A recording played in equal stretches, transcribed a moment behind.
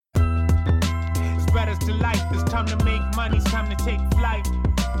Better to life. It's time to make money. It's time to take flight.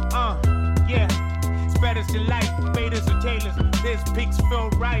 Yeah. Spreaders to life. Faders or tailors. This pigs feel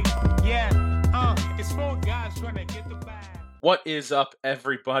right. Yeah. It's 4 guys trying to get the bag. What is up,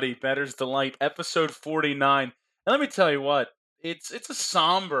 everybody? Better's Delight, episode 49. And let me tell you what, it's a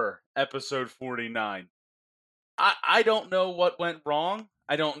somber episode 49. I don't know what went wrong.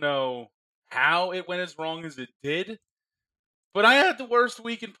 I don't know how it went as wrong as it did. But I had the worst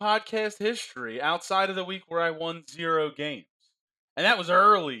week in podcast history outside of the week where I won 0 games. And that was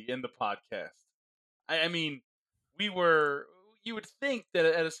early in the podcast. I mean, you would think that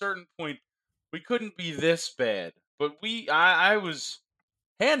at a certain point we couldn't be this bad. But I was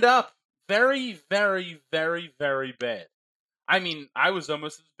hand up very, very, very, very bad. I mean, I was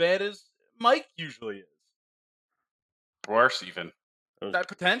almost as bad as Mike usually is. Worse, even.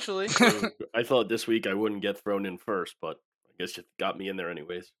 Potentially. I thought this week I wouldn't get thrown in first, but I guess you got me in there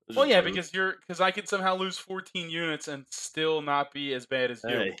anyways. Well, yeah, because I could somehow lose 14 units and still not be as bad as you.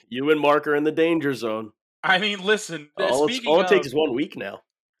 Hey, you and Mark are in the danger zone. I mean, listen. All it takes is 1 week now.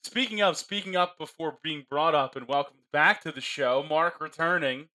 Speaking up before being brought up, and welcome back to the show, Mark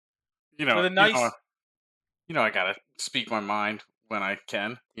returning. You know, I gotta speak my mind when I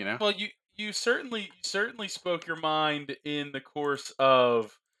can. You know. Well, you certainly spoke your mind in the course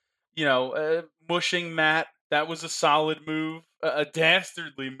of, mushing Matt. That was a solid move, a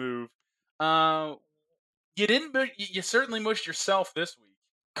dastardly move. You certainly mushed yourself this week.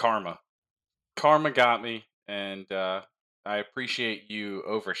 Karma got me, and I appreciate you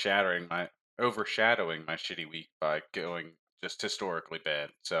overshadowing my shitty week by going just historically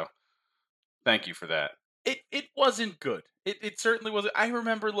bad. So, thank you for that. It wasn't good. It certainly wasn't. I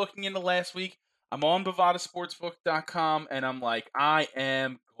remember looking into last week. I'm on BovadaSportsbook.com, and I'm like, I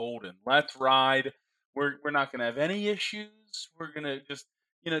am golden. Let's ride. We're not gonna have any issues. We're gonna just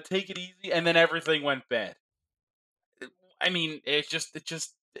take it easy, and then everything went bad. I mean,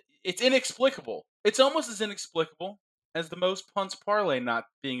 it's inexplicable. It's almost as inexplicable as the most punts parlay not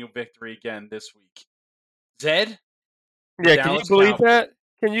being a victory again this week. Zed? Yeah, can you believe that?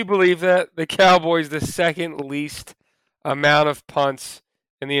 Can you believe that? The Cowboys, the second least amount of punts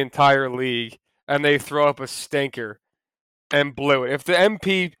in the entire league, and they throw up a stinker and blew it. If the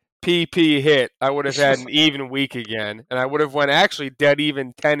MPPP hit, I would have had an even week again, and I would have went actually dead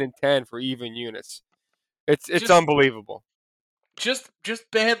even 10-10 for even units. It's unbelievable. Just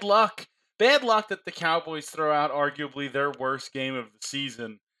bad luck. Bad luck that the Cowboys throw out arguably their worst game of the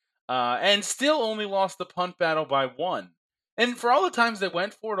season, and still only lost the punt battle by 1. And for all the times they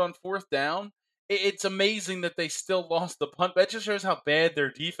went for it on 4th down, it's amazing that they still lost the punt. That just shows how bad their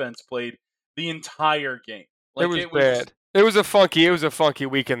defense played the entire game. It was bad. It was a funky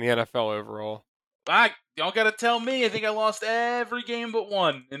week in the NFL overall. Y'all got to tell me. I think I lost every game but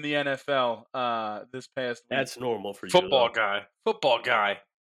 1 in the NFL this past week. That's normal for you. Football guy.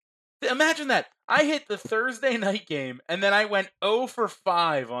 Imagine that. I hit the Thursday night game, and then I went 0 for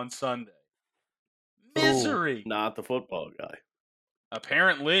 5 on Sunday. Misery. Ooh, not the football guy.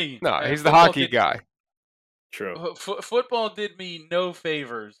 Apparently. No, he's the hockey guy. True. Football did me no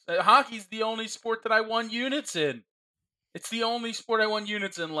favors. Hockey's the only sport that I won units in. It's the only sport I won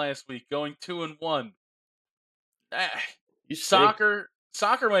units in last week, going 2-1. Soccer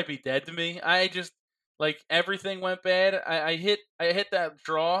might be dead to me. I just everything went bad. I hit that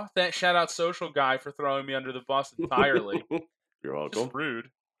draw. That shout out social guy for throwing me under the bus entirely. You're welcome. Just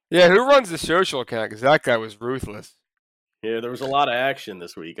rude. Yeah, who runs the social account? Because that guy was ruthless. Yeah, there was a lot of action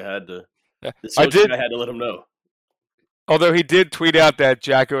this week. I had to let him know. Although he did tweet out that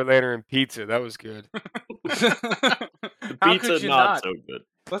Jack O'Lantern pizza. That was good. The pizza not so good.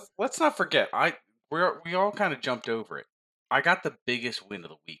 Let's not forget. We all kind of jumped over it. I got the biggest win of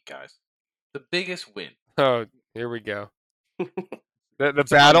the week, guys. The biggest win. Oh, here we go. The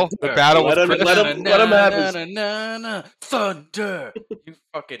battle was let him have his thunder. You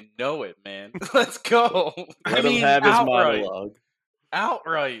fucking know it, man. Let's go. Let him have his monologue.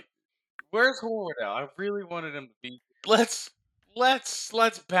 Outright. Where's Horwood out? I really wanted him to be. Let's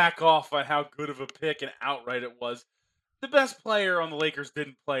back off on how good of a pick and outright it was. The best player on the Lakers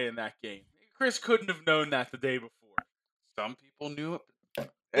didn't play in that game. Chris couldn't have known that the day before. Some people knew it.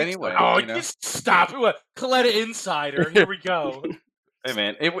 Anyway, just stop it. Coletta Insider. Here we go. Hey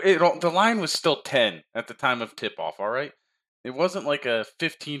man, the line was still 10 at the time of tip-off, all right? It wasn't like a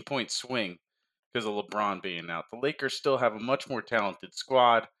 15-point swing because of LeBron being out. The Lakers still have a much more talented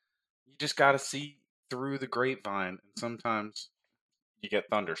squad. You just got to see through the grapevine, and sometimes you get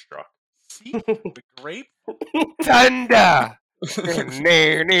thunderstruck. See the grape? Thunder!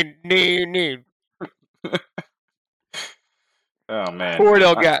 Oh, man.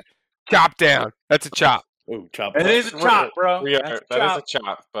 Cordell got chopped down. That's a chop. Oh, chop. It is a chop, bro. That is a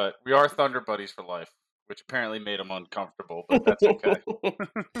chop, but we are Thunder buddies for life, which apparently made him uncomfortable, but that's okay.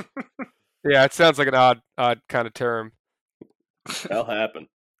 Yeah, it sounds like an odd kind of term. That'll happen.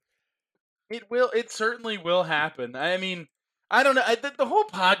 It will. It certainly will happen. I mean, I don't know. The whole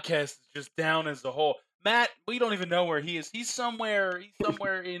podcast is just down as a whole. Matt, we don't even know where he is. He's somewhere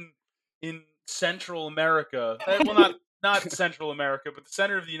in Central America. Well, not Central America, but the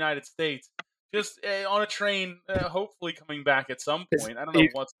center of the United States. Just on a train, hopefully coming back at some point. I don't know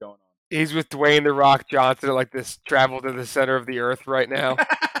what's going on. He's with Dwayne "The Rock" Johnson at like this travel to the center of the earth right now.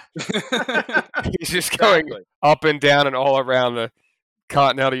 He's just going up and down and all around the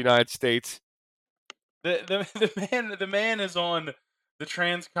continental United States. The man is on the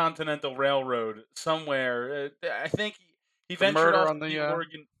Transcontinental Railroad somewhere. I think he ventured off on the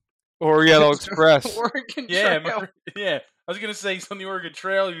Oregon. Oriental Express. Oregon Yeah, yeah. I was gonna say he's on the Oregon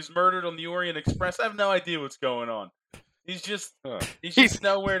Trail. He was murdered on the Orient Express. I have no idea what's going on. He's just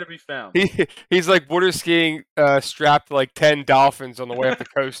nowhere to be found. He's like water skiing, strapped to like 10 dolphins on the way up the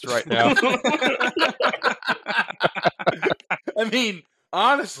coast right now. I mean,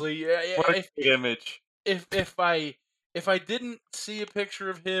 honestly, What a good image. If I didn't see a picture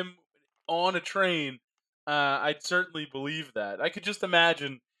of him on a train, I'd certainly believe that. I could just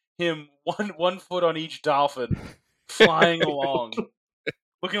imagine him one foot on each dolphin, flying along,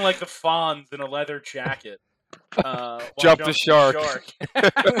 looking like the Fonz in a leather jacket. Jump the shark.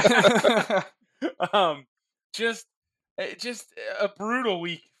 Just a brutal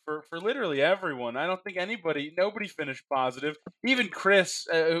week for literally everyone. I don't think nobody finished positive. Even Chris,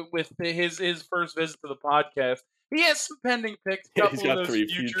 with his first visit to the podcast, he has some pending picks. He's got 3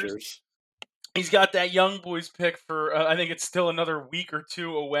 futures. He's got that Young Boys pick for, I think it's still another week or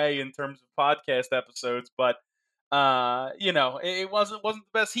 2 away in terms of podcast episodes, but, it wasn't the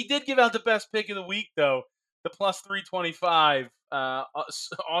best. He did give out the best pick of the week, though, the plus 325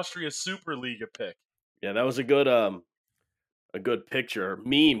 Austria Superliga pick. Yeah, that was a good picture,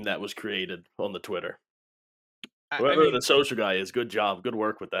 meme that was created on the Twitter. Whoever the social guy is, good job. Good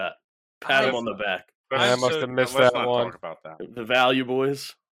work with that. Pat him on the back. I must have missed that one. Talk about that. The Value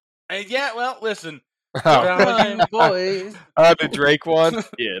Boys. Yeah, well, listen. Value Boys. The Drake one.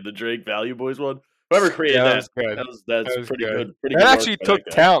 Yeah, the Drake Value Boys one. Whoever created that was good. That's pretty good. That actually took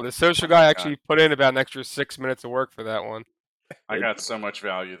talent. The social guy actually put in about an extra 6 minutes of work for that one. I got so much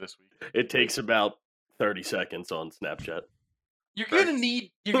value this week. It takes about 30 seconds on Snapchat. You're gonna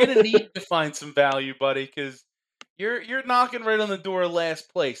need to find some value, buddy, because you're knocking right on the door of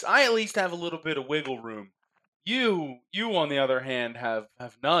last place. I at least have a little bit of wiggle room. You on the other hand have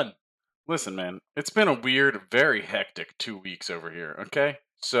none. Listen, man, it's been a weird, very hectic 2 weeks over here, okay?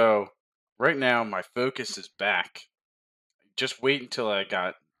 So, right now, my focus is back. Just wait until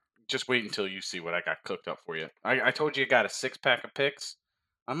you see what I got cooked up for you. I told you I got a 6-pack of picks.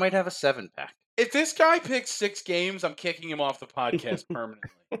 I might have a 7-pack. If this guy picks 6 games, I'm kicking him off the podcast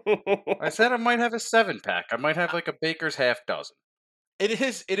permanently. I said I might have a 7-pack. I might have like a baker's half dozen. It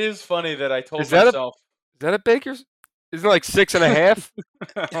is funny that I told myself. Is that a baker's? Isn't it like 6.5?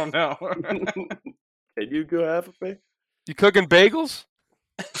 I don't know. Can you go half a bake? You cooking bagels?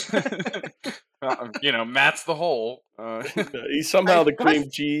 Matt's the whole. He's somehow the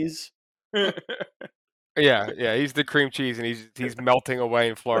cream cheese. Yeah, he's the cream cheese, and he's melting away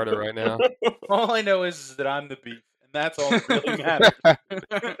in Florida right now. All I know is that I'm the beef, and that's all that really matters.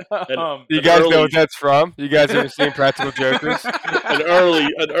 You guys know what that's from? You guys ever seen Practical Jokers?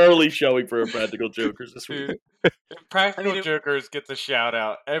 An early showing for Practical Jokers this week. Practical Jokers gets a shout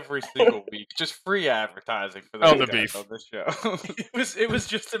out every single week. Just free advertising for the beef on this show. It was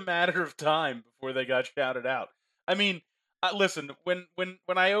just a matter of time before they got shouted out. I mean, listen, when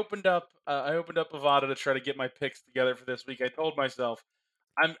I opened up Bovada to try to get my picks together for this week, I told myself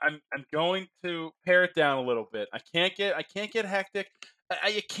I'm going to pare it down a little bit. I can't get hectic.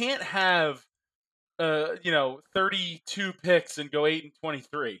 You can't have 32 picks and go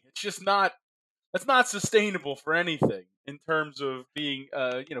 8-23. It's just not. That's not sustainable for anything in terms of being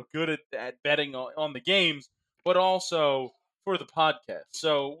good at betting on the games, but also for the podcast.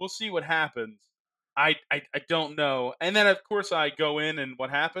 So we'll see what happens. I don't know. And then of course I go in, and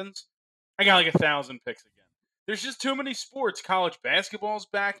what happens? I got like 1,000 picks again. There's just too many sports. College basketball's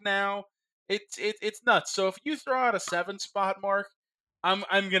back now. It's nuts. So if you throw out a 7-spot mark, I'm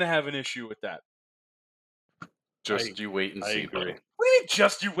gonna have an issue with that. You wait and see. What do you mean,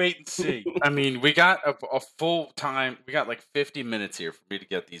 just you wait and see? I mean, we got a full time. We got like 50 minutes here for me to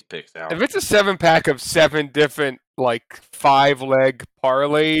get these picks out. If it's a 7-pack of 7 different like 5-leg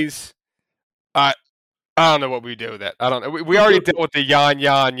parlays, I I don't know what we do with that. I don't know. We already dealt with the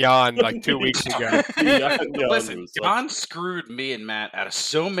Jan like 2 weeks ago. Listen, Jan screwed me and Matt out of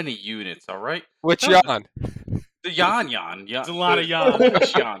so many units, all right? Which Jan? The Jan. It's a lot of Jan.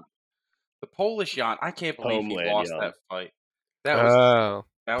 Polish Jan. The Polish Jan. I can't believe he lost that fight. That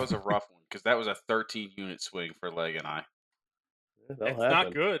was a rough one because that was a 13-unit swing for Leg and I. It's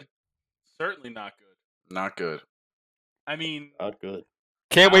not good. Certainly not good. Not good. I mean, not good.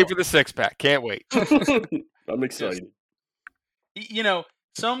 Can't wait for the 6-pack. Can't wait. I'm excited. You know,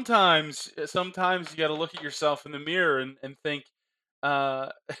 sometimes you got to look at yourself in the mirror and think,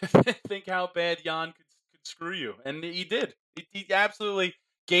 think how bad Jan could screw you, and he did. He absolutely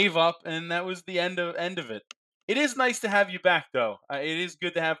gave up, and that was the end of it. It is nice to have you back, though. It is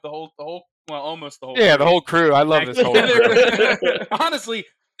good to have the whole, well, almost the whole. Yeah, the whole crew. I love this whole crew. Honestly,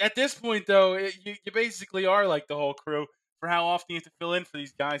 at this point, though, you basically are like the whole crew for how often you have to fill in for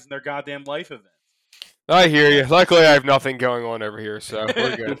these guys in their goddamn life events. I hear you. Luckily, I have nothing going on over here, so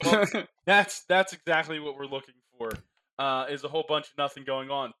we're good. Well, that's exactly what we're looking for, is a whole bunch of nothing going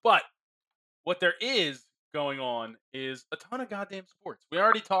on. But what there is going on is a ton of goddamn sports. We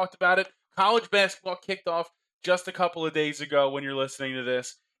already talked about it. College basketball kicked off just a couple of days ago when you're listening to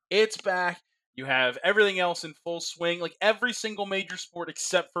this. It's back. You have everything else in full swing. Like every single major sport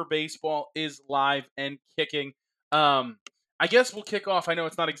except for baseball is live and kicking. I guess we'll kick off. I know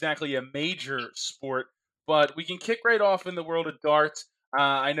it's not exactly a major sport, but we can kick right off in the world of darts.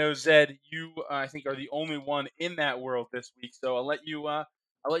 I know, Zed, you I think are the only one in that world this week, so I'll let you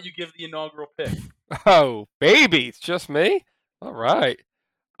give the inaugural pick. Oh, baby, it's just me? All right.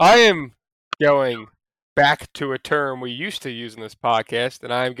 I am going back to a term we used to use in this podcast,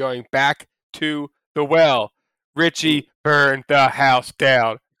 and I am going back to the well. Richie burned the house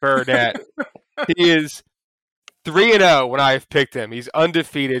down. Burnett. He is 3-0 when I have picked him. He's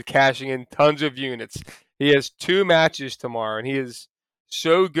undefeated, cashing in tons of units. He has 2 matches tomorrow, and he is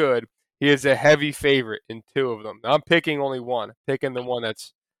so good. He is a heavy favorite in 2 of them. Now, I'm picking only one. I'm picking the one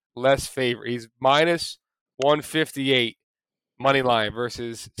that's less favorite. He's minus 158 money line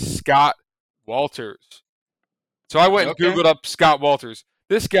versus Scott Walters. So I went and Googled up Scott Walters.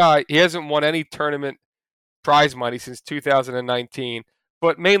 This guy, he hasn't won any tournament prize money since 2019.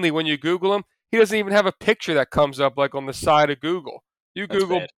 But mainly when you Google him, he doesn't even have a picture that comes up like on the side of Google. You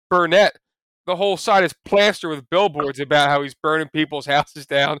Google Burnett, the whole side is plastered with billboards about how he's burning people's houses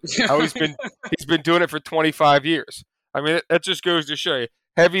down, how he's been doing it for 25 years. I mean, that just goes to show you.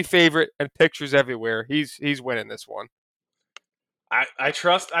 Heavy favorite and pictures everywhere. He's winning this one. I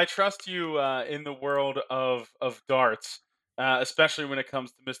trust you in the world of darts, especially when it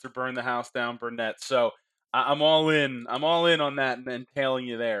comes to Mr. Burn the House Down Burnett. So I'm all in. I'm all in on that and tailing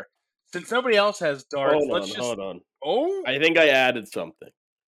you there. Since nobody else has darts, hold on. Oh, I think I added something.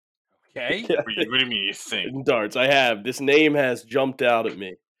 Okay. What do you mean you think? Darts. I have. This name has jumped out at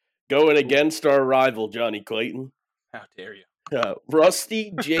me. Going against our rival, Johnny Clayton. How dare you?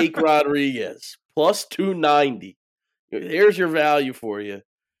 Rusty Jake Rodriguez, plus 290. Here's your value for you.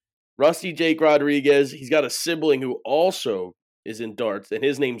 Rusty Jake Rodriguez, he's got a sibling who also is in darts, and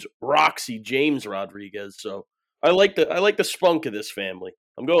his name's Roxy James Rodriguez. So I like the spunk of this family.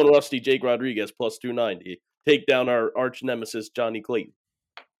 I'm going Rusty Jake Rodriguez, plus 290. Take down our arch nemesis, Johnny Clayton.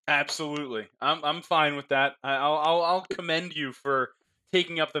 Absolutely. I'm fine with that. I'll commend you for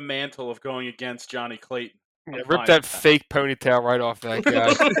taking up the mantle of going against Johnny Clayton. Yeah, rip that fake ponytail right off that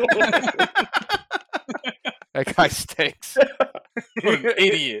guy. That guy stinks. What an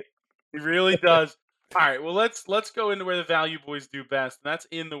idiot. He really does. All right, well, let's go into where the value boys do best, and that's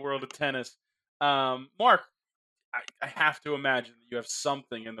in the world of tennis. Mark, I have to imagine that you have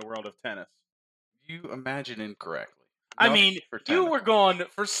something in the world of tennis. You imagine incorrectly. I mean, you were gone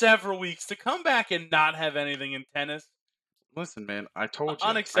for several weeks to come back and not have anything in tennis. Listen, man, I told you.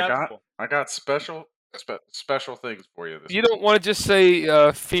 Unacceptable. I got special things for you. You don't want to just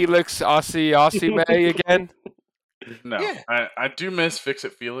say Felix Aussie May again? No, yeah. I do miss Fix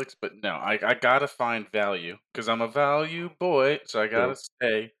It Felix, but no, I gotta find value because I'm a value boy, so I gotta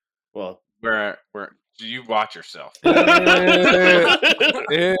stay. Well, where you watch yourself? Yeah.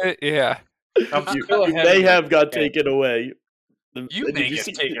 They have got taken away. You may get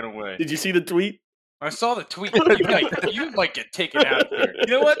taken away. Did you see the tweet? I saw the tweet. You might get taken out of here.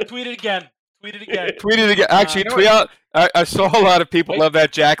 You know what? Tweet it again. Tweet it again. Actually, tweet out. I saw a lot of people love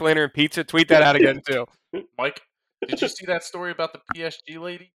that Jack Lantern pizza. Tweet that out again too. Mike, did you see that story about the PSG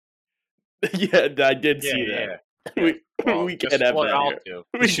lady? Yeah, I did see that. Yeah. We can't have that here.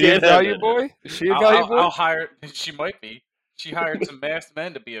 Is she a value boy? Is she a value boy? I'll hire. She might be. She hired some masked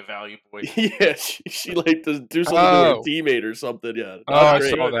men to be a value boy. Yeah, she like to do something to her teammate or something. Yeah. I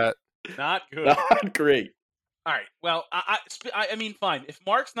saw that. Not good. Not great. All right. Well, I mean, fine. If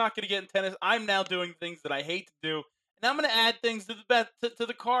Mark's not going to get in tennis, I'm now doing things that I hate to do, and I'm going to add things to the bet to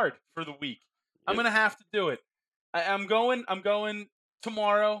the card for the week. I'm going to have to do it. I'm going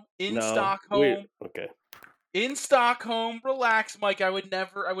tomorrow in Stockholm. Okay. In Stockholm, relax, Mike. I would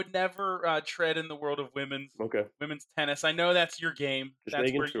never tread in the world of women's tennis. I know that's your game.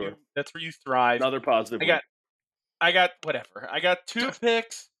 That's where you thrive. Another positive. I got whatever. I got 2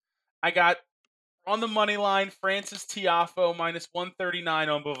 picks. I got on the money line Francis Tiafoe minus 139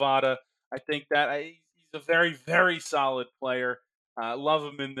 on Bovada. I think that he's a very, very solid player. Love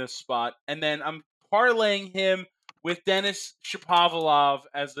him in this spot. And then I'm parlaying him with Denis Shapovalov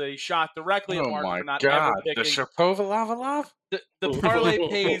as a shot directly at Mark for not ever picking. The Shapovalov?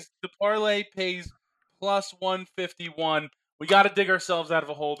 The parlay pays plus 151. We got to dig ourselves out of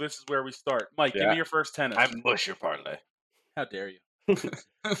a hole. This is where we start. Mike, give me your first tennis. I mush your parlay. How dare you?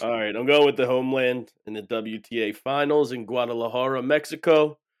 All right, I'm going with the homeland in the WTA finals in Guadalajara,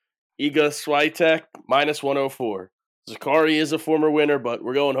 Mexico. Iga Swiatek minus 104. Zakari is a former winner, but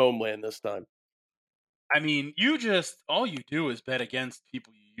we're going homeland this time. I mean, all you do is bet against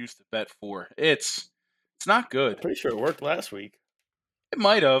people you used to bet for. It's not good. I'm pretty sure it worked last week. It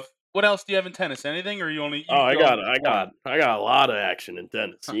might have. What else do you have in tennis? Anything, or you only? I got a lot of action in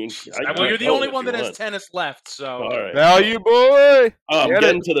tennis. Well, you're the only one that has tennis left. So, all right. Value boy. I'm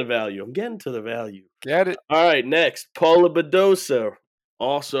getting to the value. Get it. All right, next, Paula Badosa,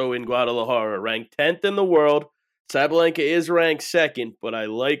 also in Guadalajara, ranked 10th in the world. Sabalenka is ranked 2nd, but I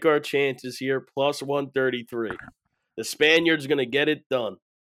like our chances here, plus 133. The Spaniard's going to get it done.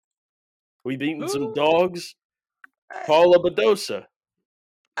 We beaten some dogs. Paula Badosa.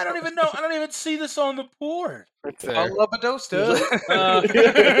 I don't even know. I don't even see this on the board. Paula Badosa.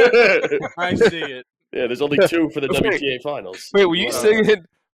 I see it. Yeah, there's only 2 for the WTA finals. Wait, were you singing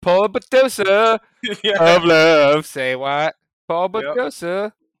Paula Badosa of love? Say what? Paula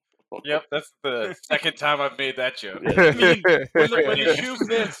Badosa. Yep, that's the second time I've made that joke. I mean, when you shoot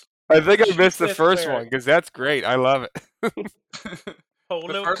this, I think I missed the first one because that's great. I love it.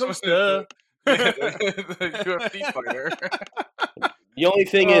 The first one's the UFC fighter. The only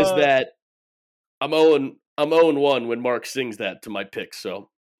thing is that I'm 0-1 when Mark sings that to my picks, so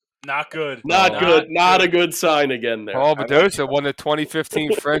not good. Not a good sign again there. Paula Badosa won the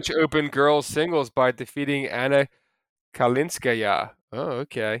 2015 French Open girls singles by defeating Anna Kalinskaya. Oh,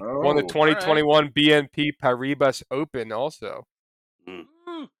 okay. Won the 2021 BNP Paribas Open also.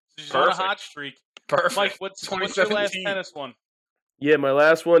 She's on a hot streak. Perfect. Mike, what's your last tennis one? Yeah, my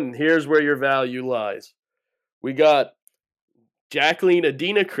last one. Here's where your value lies. We got Jacqueline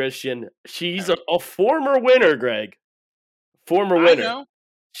Adina Christian. She's a former winner, Greg. Former winner. I know.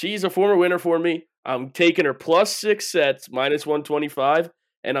 She's a former winner for me. I'm taking her plus 6 sets, minus 125,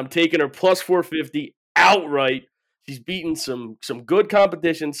 and I'm taking her plus 450 outright. She's beaten some good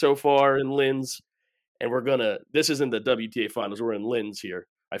competition so far in Linz, and this isn't the WTA finals. We're in Linz here.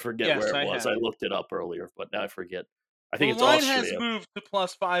 I forget where it was. I looked it up earlier, but now I forget. I think it's Austria. The line has moved to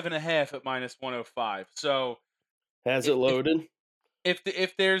plus 5.5 at minus 105. So has it loaded?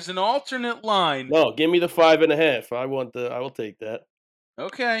 If there's an alternate line, no, give me the 5.5. I will take that.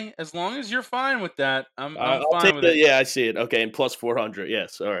 Okay, as long as you're fine with that, I'm I'll fine take with it. Yeah, I see it. Okay, and plus 400.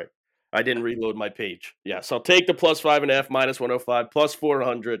 Yes, all right. I didn't reload my page. Yes, I'll take the plus 5.5, minus 105, plus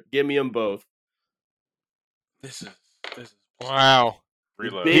 400. Give me them both. This is wow.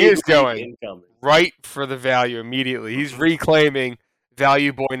 Reload. He is going right for the value immediately. He's reclaiming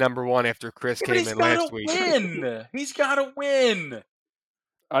value boy number 1 after Chris came in last week. He's got to win.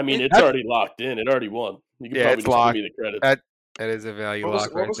 I mean, it's already locked in. It already won. You can probably just give me the credit. That is a value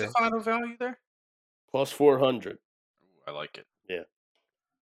lock. What was the final value there? Plus 400. I like it. Yeah.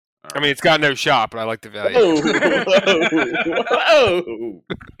 Right. I mean, it's got no shot, but I like the value. Whoa.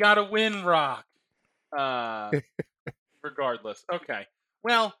 Got to win, Rock. Regardless. Okay.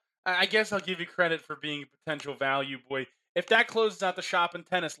 Well, I guess I'll give you credit for being a potential value boy. If that closes out the shop in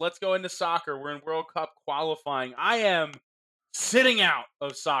tennis, let's go into soccer. We're in World Cup qualifying. I am sitting out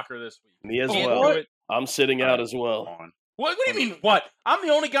of soccer this week. Me as well. I'm sitting out as well. What do you mean, what? I'm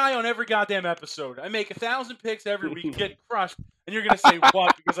the only guy on every goddamn episode. I make 1,000 picks every week, get crushed, and you're going to say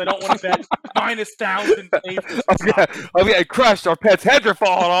what? Because I don't want to bet minus 1,000 favorites. Okay, crushed. Our pets' heads are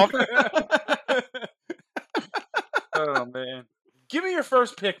falling off. Oh, man. Give me your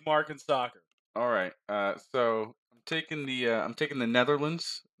first pick, Mark, in soccer. All right. So I'm taking the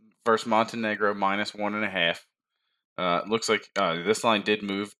Netherlands versus Montenegro minus 1.5. Looks like this line did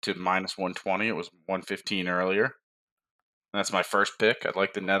move to minus 120. It was 115 earlier. That's my first pick. I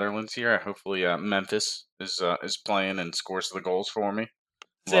like the Netherlands here. Hopefully, Memphis is playing and scores the goals for me.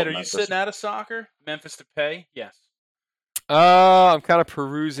 Zed, are you sitting out of soccer? Memphis to pay? Yes. I'm kind of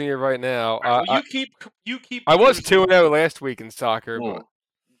perusing it right now. Right, well, you keep. I was 2-0 last week in soccer, but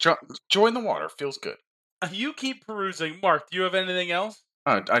join the water. Feels good. You keep perusing. Mark, do you have anything else?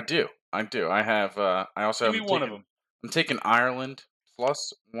 I do. I have. I also Give have me one of them. I'm taking Ireland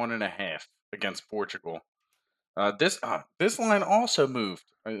plus 1.5 against Portugal. This line also moved.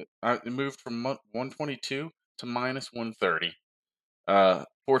 It moved from 122 to minus 130.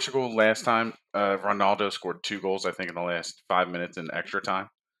 Portugal last time, Ronaldo scored 2 goals, I think, in the last 5 minutes in extra time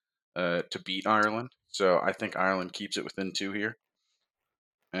to beat Ireland. So I think Ireland keeps it within 2 here.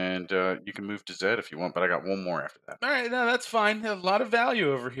 And you can move to Zed if you want, but I got one more after that. All right, no, that's fine. A lot of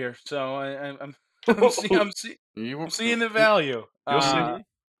value over here, so I'm seeing the value. You'll see.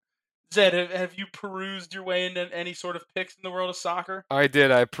 Zed, have you perused your way into any sort of picks in the world of soccer? I did.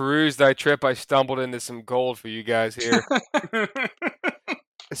 I perused, I stumbled into some gold for you guys here.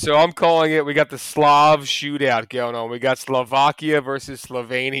 So I'm calling it, we got the Slav shootout going on. We got Slovakia versus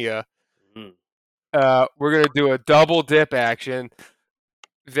Slovenia. We're going to do a double dip action.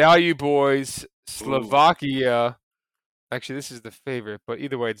 Value boys, Slovakia. Actually, this is the favorite, but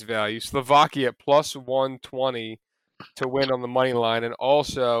either way, it's value. Slovakia plus 120 to win on the money line, and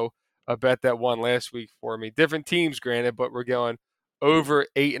also a bet that won last week for me. Different teams, granted, but we're going over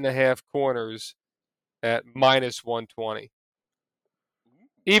 8.5 corners at minus 120.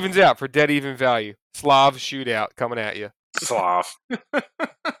 Evens out for dead even value. Slav shootout coming at you. Slav.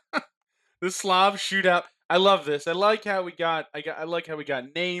 The Slav shootout. I love this. I like how we got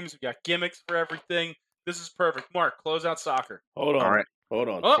names. We got gimmicks for everything. This is perfect. Mark, close out soccer. Hold on. All right. Hold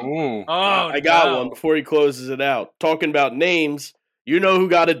on. Oh, I got one before he closes it out. Talking about names, you know who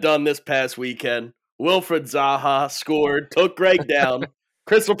got it done this past weekend? Wilfred Zaha scored, took Greg down.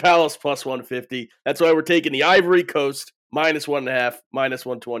 Crystal Palace plus 150. That's why we're taking the Ivory Coast minus 1.5, minus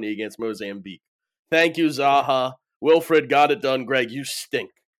 120 against Mozambique. Thank you, Zaha. Wilfred got it done. Greg, you stink.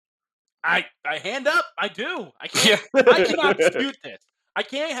 I hand up. I do. I can't. I cannot dispute this. I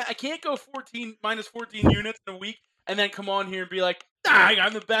can't go minus 14 units in a week and then come on here and be like,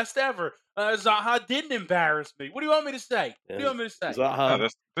 I'm the best ever. Zaha didn't embarrass me. What do you want me to say? Zaha,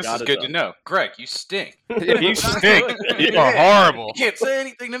 this is good to know. Greg, you stink. Yeah, you stink. You are horrible. You can't say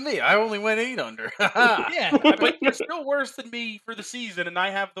anything to me. I only went 8 under. Yeah, but you're still worse than me for the season, and I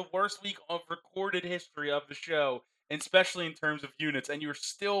have the worst week of recorded history of the show, especially in terms of units, and you're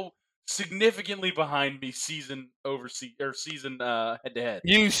still significantly behind me season head to head.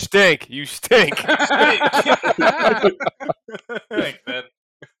 You stink. You stink. Thanks, man.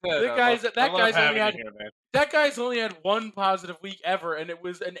 That guy's only had one positive week ever, and it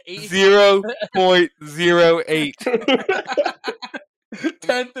was an 0.08.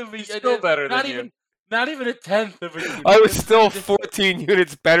 Tenth of a still better than you. Not even a tenth of a unit. I was still 14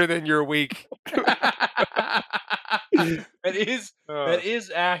 units better than your week. That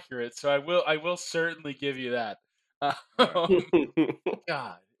is accurate. So I will certainly give you that. God,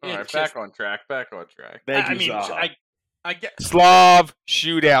 all right, back on track. Thank you, Zaha. I get Slav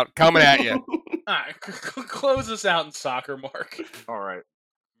shootout coming at you. All right, close us out in soccer, Mark. All right,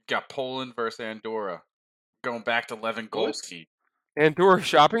 got Poland versus Andorra. Going back to Lewandowski. Andorra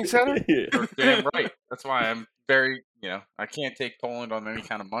Shopping Center? You're damn right. That's why I'm very, I can't take Poland on any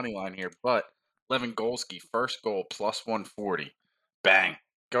kind of money line here, but Lewandowski, first goal, plus 140. Bang.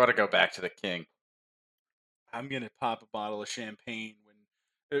 Gotta go back to the king. I'm going to pop a bottle of champagne when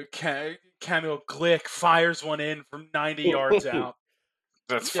Kamil Glick fires one in from 90 yards out.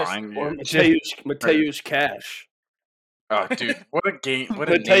 That's fine. Or Mateusz Cash. Oh, dude. What a game. What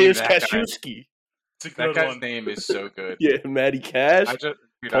a Mateusz name Kaszewski. That guy's name is so good. Yeah, Matty Cash. I just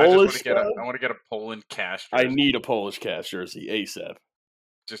want to get a Poland Cash jersey. I need a Polish Cash jersey ASAP.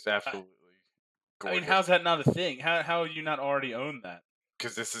 Just absolutely gorgeous. I mean, how's that not a thing? How do you not already own that?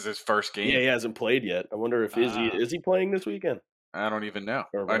 Because this is his first game. Yeah, he hasn't played yet. I wonder if is he playing this weekend? I don't don't even know.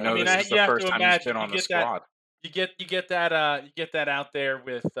 I know this is the first time he's been on the squad. You get that out there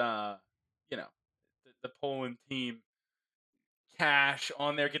with the Poland team. Cash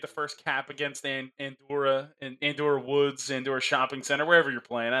on there, get the first cap against Andorra and Andorra Woods, Andorra Shopping Center, wherever you're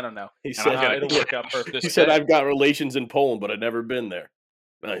playing. I don't know. He said it'll work out perfect. He said I've got relations in Poland, but I've never been there.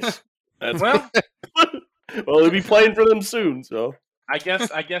 Nice. Well, he'll be playing for them soon. So I guess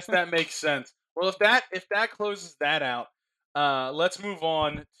that makes sense. Well, if that closes that out, let's move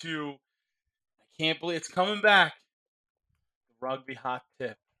on to. I can't believe it's coming back. The rugby hot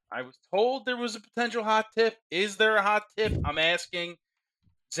tip. I was told there was a potential hot tip. Is there a hot tip? I'm asking.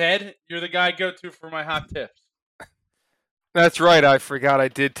 Zed, you're the guy I go to for my hot tips. That's right. I forgot I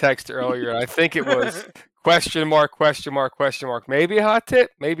did text earlier. I think it was question mark. Maybe a hot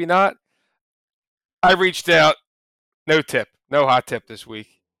tip, maybe not. I reached out. No tip. No hot tip this week.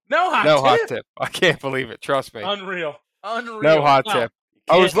 No hot tip. I can't believe it. Trust me. Unreal. No hot tip.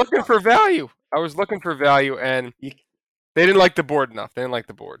 I was looking for value. And they didn't like the board enough.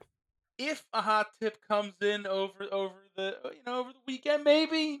 If a hot tip comes in over the weekend,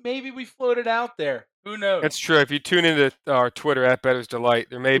 maybe we float it out there. Who knows? That's true. If you tune into our Twitter at Better's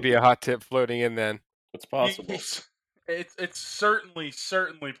Delight, there may be a hot tip floating in then. It's possible. It's certainly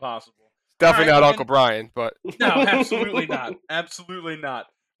possible. Definitely not Uncle Brian, but no, absolutely not. Absolutely not.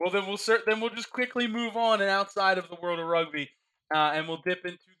 Well, then we'll just quickly move on and outside of the world of rugby, and we'll dip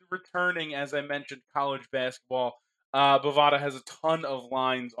into the returning, as I mentioned, college basketball. Bovada has a ton of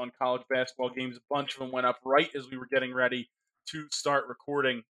lines on college basketball games. A bunch of them went up right as we were getting ready to start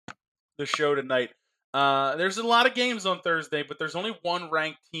recording the show tonight. There's a lot of games on Thursday, but there's only one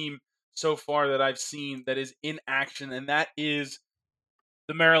ranked team so far that I've seen that is in action, and that is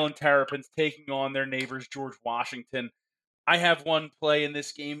the Maryland Terrapins taking on their neighbors, George Washington. I have one play in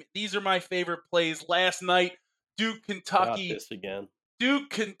this game. These are my favorite plays. Last night, Duke, Kentucky,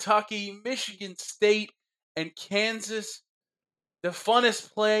 Michigan State, and Kansas. The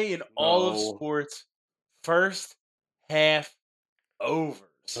funnest play in all of sports. First half overs.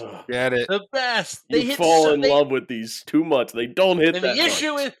 Get it. The best. You fall in love with these too much. They don't hit that much.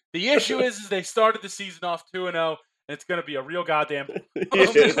 The issue is they started the season off 2-0. And it's going to be a real goddamn.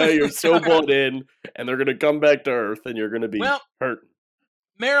 You're so bought in, and they're going to come back to earth, and you're going to be hurting.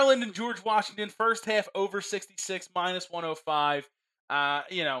 Maryland and George Washington, first half over 66, minus 105.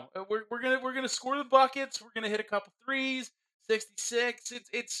 We're gonna score the buckets. We're gonna hit a couple threes. 66.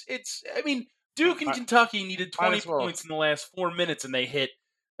 It's. I mean, Duke and Kentucky needed 20 points in the last 4 minutes, and they hit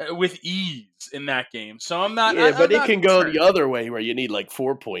with ease in that game. So I'm not. Yeah, but it can go the other way where you need like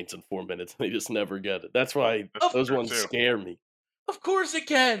 4 points in 4 minutes, and they just never get it. That's why those ones scare me. Of course it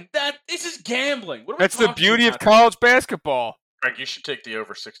can. This is gambling. That's the beauty of college basketball. Greg, you should take the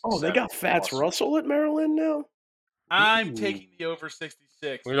over 66. Oh, they got Fats Russell at Maryland now? I'm taking the over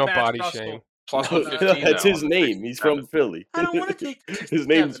 66. We don't body shame. Plus that's his name. He's from Philly. I don't want to take the 67. His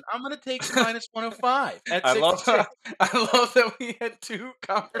name's... I'm going to take minus 105 at 66. I love that we had two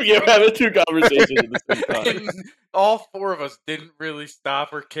conversations. Yeah, we're having two conversations at the same time. And all four of us didn't really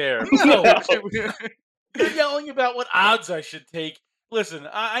stop or care. No. You're yelling about what odds I should take. Listen,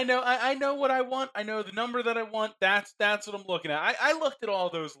 I know what I want. I know the number that I want. That's what I'm looking at. I looked at all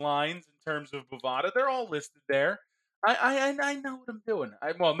those lines in terms of Bovada. They're all listed there. I know what I'm doing.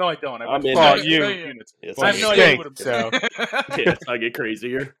 No, I don't. I'm in units. Yes, I have no idea what I'm doing. Yes, I get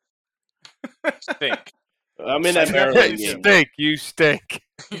crazier. Stink. I'm in that Maryland game. You stink.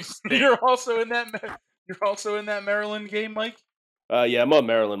 You're also in that Maryland game, Mike? Yeah, I'm on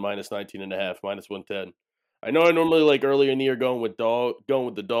Maryland minus 19.5, minus 110. I know I normally like earlier in the year going with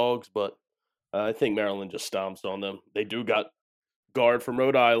the dogs, but I think Maryland just stomps on them. They do got guard from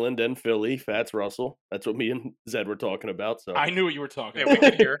Rhode Island and Philly, Fats Russell. That's what me and Zed were talking about. So I knew what you were talking about. We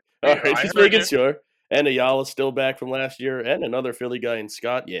could hear. All right, just making sure. And Ayala's still back from last year, and another Philly guy in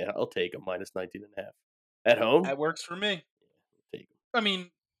Scott. Yeah, I'll take him minus 19.5 at home. That works for me. I'll take him. I mean,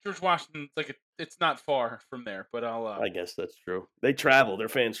 George Washington, it's not far from there, but I'll. I guess that's true. They travel. Their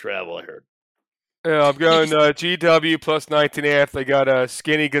fans travel. I heard. Yeah, I'm going GW plus 19.5. They got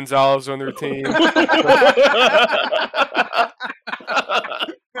Skinny Gonzalez on their team.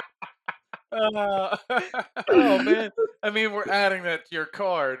 Oh man! I mean, we're adding that to your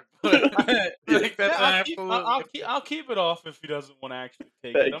card, but I think that's absolutely. I'll keep it off if he doesn't want to actually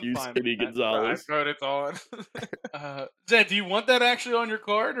take Thank it. you, Skinny Gonzalez. I it's on. Zed, do you want that actually on your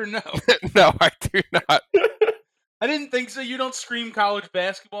card or no? No, I do not. I didn't think so. You don't scream college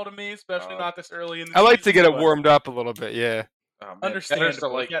basketball to me, especially not this early in the season. I like to get it warmed up a little bit. Yeah.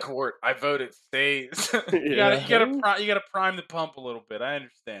 Understandable. Court. I voted stays. You gotta prime the pump a little bit. I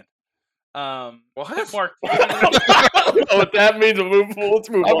understand. What? Mark? What that means? Let's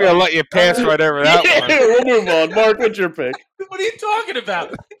move on. I'm gonna let you pass right over that one. We'll move on. Mark, what's your pick? What are you talking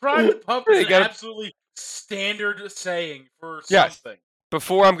about? Prime the pump is an absolutely standard saying for something.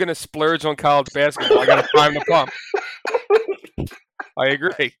 Before I'm gonna splurge on college basketball, I gotta prime the pump. I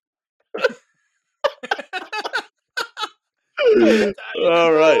agree.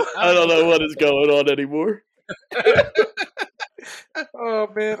 All right. I don't know what is going on anymore. Oh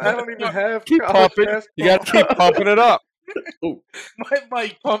man, I don't even have. Keep pumping. You gotta keep pumping it up.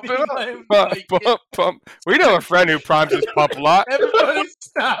 Mike, pump it up. Pump. We know a friend who primes his pump a lot. Everybody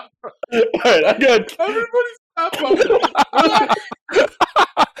stop. All right, I got. Everybody stop pumping.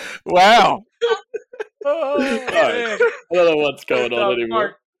 Wow. Oh man. I don't know what's going on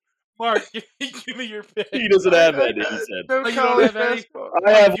anymore. Mark, give me your pick. He doesn't have any, he said. No, you don't have any?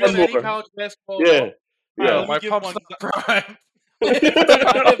 I have you one have any more. college basketball? Yeah. Yeah. Oh, my pump's not prime. I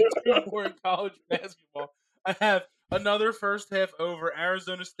have 2 more in college basketball. I have another first half over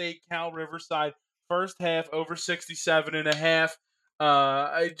Arizona State, Cal Riverside. First half over 67.5.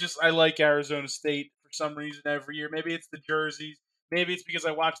 I like Arizona State for some reason every year. Maybe it's the jerseys. Maybe it's because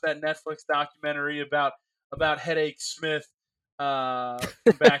I watched that Netflix documentary about Headache Smith from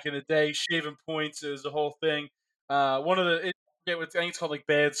back in the day. Shaving points is the whole thing. I think it's called like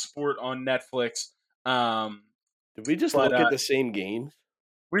Bad Sport on Netflix. Did we just look at the same games?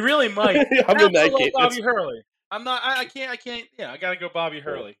 We really might. I'm in that game. Bobby Hurley. I'm not. I can't. Yeah, I gotta go Bobby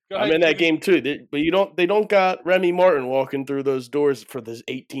Hurley. Go I'm in that game too. But they don't got Remy Martin walking through those doors for this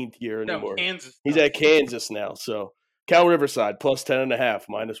 18th year anymore. No, Kansas. He's at Kansas now. So Cal Riverside plus 10.5,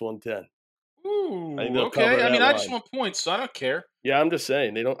 minus 110. Ooh, okay. I mean, I just want points, so I don't care. Yeah, I'm just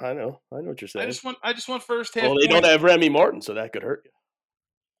saying they don't. I know what you're saying. I just want first half. Well, they don't have Remy Martin, so that could hurt you.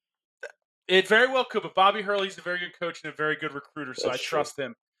 It very well could, but Bobby Hurley's a very good coach and a very good recruiter, so I trust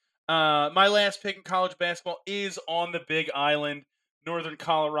him. My last pick in college basketball is on the Big Island, Northern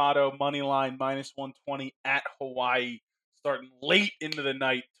Colorado, money line minus 120 at Hawaii, starting late into the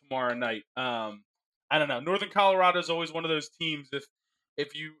night tomorrow night. I don't know. Northern Colorado is always one of those teams.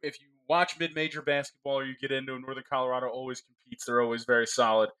 If you watch mid-major basketball or you get into Northern Colorado, always competes. They're always very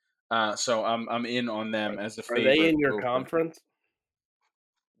solid. So I'm in on them as a favorite. Are they in your conference?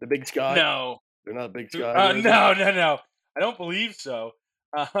 The Big Sky? No, they're not Big Sky. No. I don't believe so.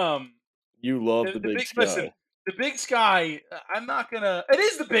 You love the Big Sky. Listen, the Big Sky. I'm not gonna. It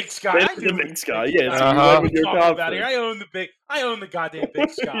is the Big Sky. It is the Big Sky. Yeah. I own the goddamn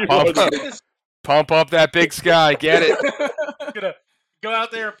Big Sky. Pump up that Big Sky. Get it. Gonna go out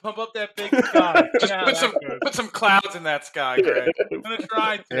there and pump up that Big Sky. Just put some clouds in that sky, Greg. I'm gonna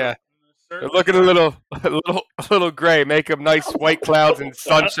try to. Yeah. They're looking a little gray. Make them nice white clouds and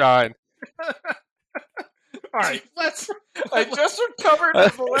sunshine. All right, I just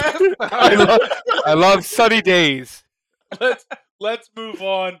recovered from the last time. I love sunny days. Let's move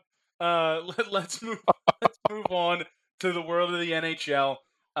on. Let's move on to the world of the NHL.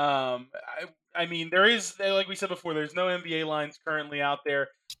 I mean, there is, like we said before, there's no NBA lines currently out there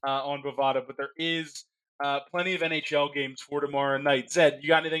on Bovada, but there is plenty of NHL games for tomorrow night. Zed, you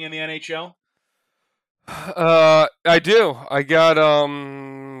got anything in the NHL? I do. I got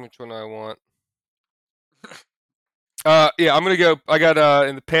which one do I want? Yeah, I'm gonna go. I got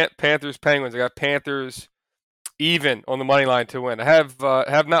in the Panthers Penguins. I got Panthers even on the money line to win. I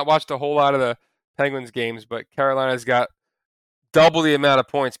have not watched a whole lot of the Penguins games, but Carolina's got double the amount of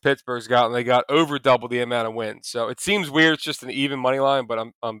points Pittsburgh's got, and they got over double the amount of wins. So it seems weird. It's just an even money line, but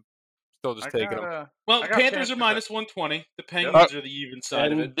I'm still just taking them. Well, Panthers are minus 120. The Penguins are the even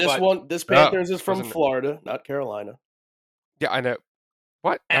side of it. This Panthers is from Florida, not Carolina. Yeah, I know.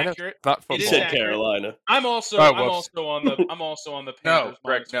 What? Accurate. I know. Not from Carolina. I'm also on the Panthers. No,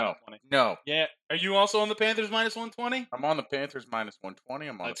 Greg, no. Yeah. Are you also on the Panthers minus 120? I'm on the Panthers minus 120.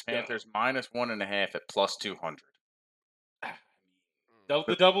 I'm on the Panthers minus 1.5 at plus 200.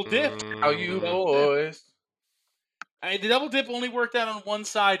 The double dip. How you boys? The double dip only worked out on one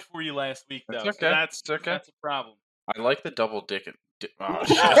side for you last week, though. That's okay. That's a problem. I like the double dick. Oh,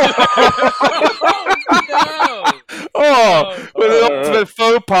 shit. With an ultimate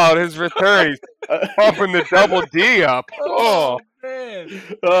faux pas on his return, he's pumping the double D up. Oh, man.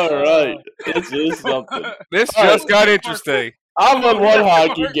 All right. This is something. This just got interesting. I'm on one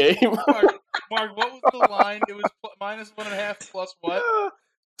hockey game. Mark, what was the line? It was minus 1.5 plus what?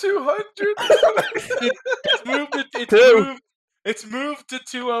 200. It's moved to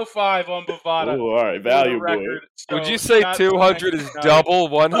 205 on Bovada. Ooh, all right, value boy. So would you say 200 is double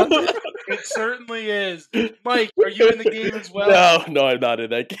 100? It certainly is. Mike, are you in the game as well? No, I'm not in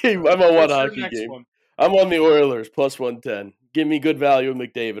that game. I'm on one hockey game. One? I'm on the Oilers plus 110. Give me good value in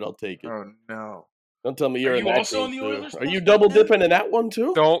McDavid. I'll take it. Oh no! Don't tell me you're in that also game on the Oilers. Are you double dipping in that one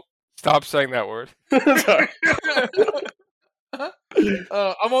too? Don't stop saying that word. Sorry.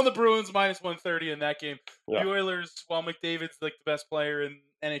 I'm on the Bruins minus 130 in that game. Yeah. The Oilers, while McDavid's like the best player in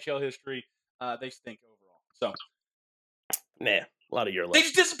NHL history, they stink overall. So, nah, a lot of your left. They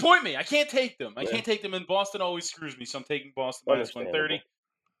just disappoint me. I can't take them. I can't take them, and Boston always screws me. So I'm taking Boston minus 130.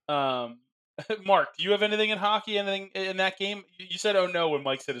 Mark, do you have anything in hockey? Anything in that game? You said, "Oh no" when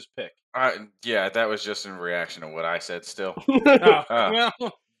Mike said his pick. Yeah, that was just in reaction to what I said. Still. Well.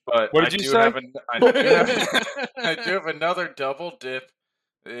 But what did you say? I do have another double dip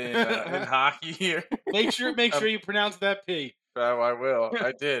in hockey here. Make sure you pronounce that P. Oh, I will.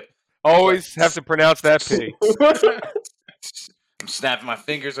 I did. Always have to pronounce that P. I'm snapping my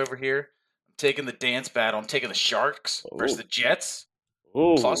fingers over here. I'm taking the dance battle. I'm taking the Sharks versus the Jets,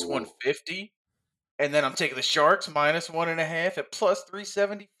 plus 150. And then I'm taking the Sharks minus 1.5 at plus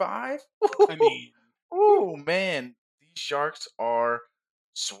 375. I mean, oh man, these Sharks are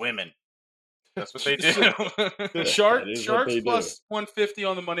swimming. That's what they do. The Sharks plus 150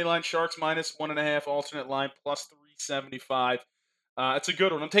 on the money line. Sharks minus 1.5 alternate line plus 375. It's a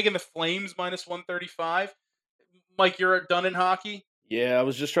good one. I'm taking the Flames minus 135. Mike, you're done in hockey? Yeah, I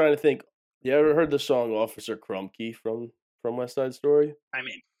was just trying to think. You ever heard the song Officer Krumke from West Side Story? I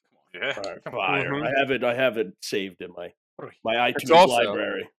mean, yeah, fire. Mhm. I have it saved in my iTunes It's also-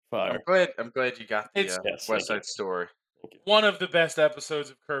 library. Fire. I'm glad you got the It's- West Side Story. one of the best episodes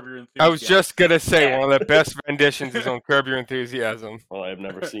of Curb Your Enthusiasm. I was just gonna say one of the best renditions is on Curb Your Enthusiasm. Well, I've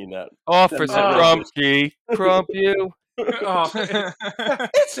never seen that. Officer Oh. Krumke, Crump you,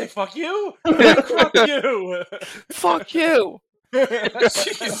 It's say fuck you, fuck you, fuck you.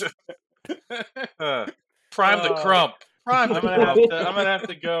 Jesus. Prime the crump. I'm gonna have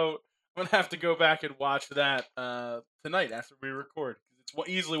to go. I'm gonna have to go back and watch that tonight after we record. It's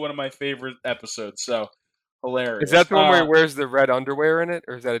easily one of my favorite episodes. So hilarious. Is that the one where he wears the red underwear in it,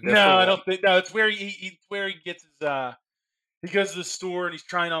 or is that a different No, one? I don't think. No, it's where he gets his. He goes to the store and he's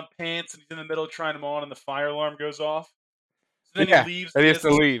trying on pants and he's in the middle of trying them on and the fire alarm goes off. So then Yeah, he leaves. and he has has to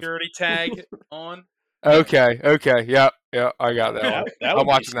the leave. Security tag on. Okay, yeah, I got that one. That I'm would be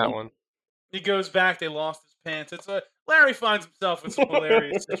watching that something. one. He goes back. They lost his pants. Larry finds himself in some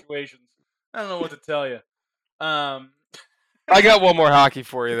hilarious situations. I don't know what to tell you. I got one more hockey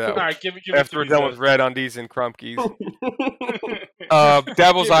for you though. All right, give me After we're three, done Joe. with red undies and Crumpkies.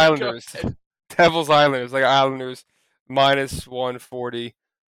 Devils Give me Islanders. Joe. Devils Islanders. Like Islanders minus 140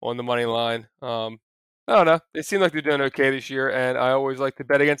 on the money line. I don't know. They seem like they're doing okay this year, and I always like to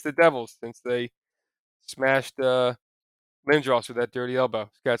bet against the Devils since they smashed Lindros with that dirty elbow.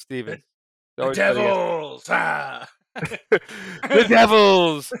 Scott Stevens. The Always bet against- Devils. Ah. The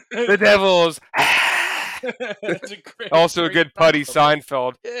Devils. The Devils. That's a great, Also a great good Putty song.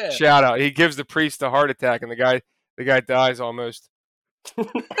 Seinfeld Yeah. shout out. He gives the priest a heart attack, and the guy dies almost.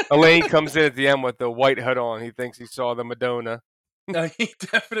 Elaine comes in at the end with the white hood on. He thinks he saw the Madonna. No, he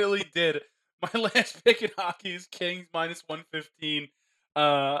definitely did. My last pick in hockey is Kings minus 115.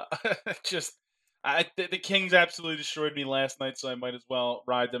 The Kings absolutely destroyed me last night, so I might as well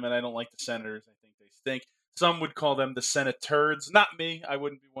ride them. And I don't like the Senators. I think they stink. Some would call them the Senators. Not me. I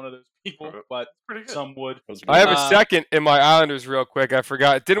wouldn't be one of those people, but some would. I have a second in my Islanders real quick. I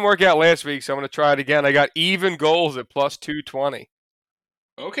forgot. It didn't work out last week, so I'm going to try it again. I got even goals at plus 220.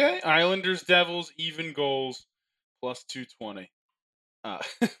 Okay, Islanders, Devils, even goals, plus 220.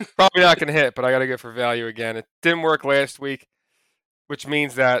 Probably not going to hit, but I got to go for value again. It didn't work last week, which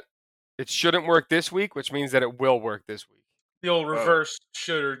means that it shouldn't work this week, which means that it will work this week. The old reverse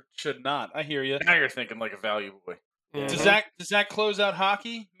should or should not. I hear you. Now you're thinking like a value boy. Mhm. Does that close out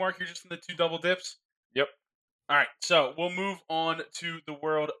hockey? Mark, you're just in the two double dips? Yep. All right, so we'll move on to the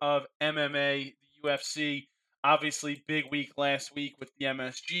world of MMA, the UFC. Obviously, big week last week with the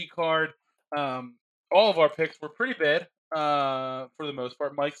MSG card. All of our picks were pretty bad for the most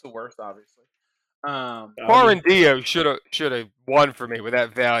part. Mike's the worst, obviously. Quarandio should have won for me with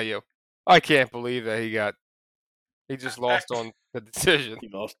that value. I can't believe that he just lost on the decision. He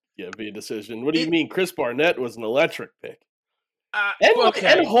lost via decision. What do you mean? Chris Barnett was an electric pick. Okay.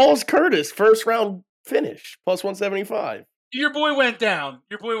 And Halls Curtis, first round finish, plus 175. Your boy went down.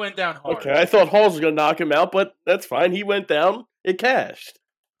 Your boy went down hard. Okay, I thought Halls was going to knock him out, but that's fine. He went down. It cashed.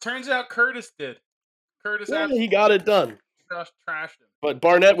 Turns out Curtis did. Curtis Yeah, absolutely he got it done. just trashed him. But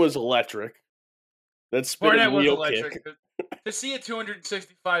Barnett was electric. That spinning Barnett was wheel electric. kick. To see a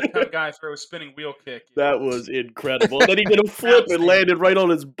 265-pound guy throw a spinning wheel kick. That was incredible. And then he did a flip and landed right on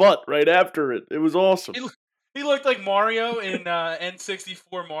his butt right after it. It was awesome. He looked like Mario in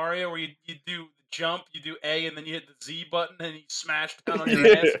N64 Mario, where you do the jump, you do A, and then you hit the Z button, and you smash down on your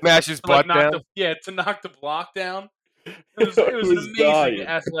ass. Smash his to, like, butt down. to knock the block down. It was an amazing dying.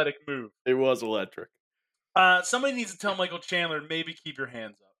 athletic move. It was electric. Somebody needs to tell Michael Chandler, maybe keep your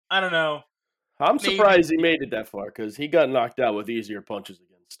hands up. I don't know. I'm Maybe. surprised he made it that far because he got knocked out with easier punches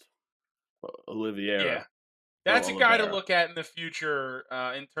against Oliveira. Yeah. That's a Oh, guy to Oliveira. look at in the future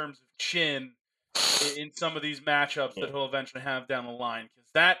in terms of chin in some of these matchups that he'll eventually have down the line.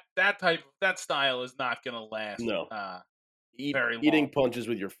 Because that style is not going to last. No. very long. Eating punches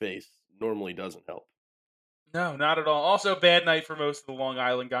with your face normally doesn't help. No, not at all. Also, bad night for most of the Long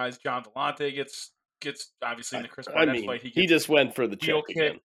Island guys. John Vellante gets obviously in the Chris Barnett fight. He just went for the heel check kick.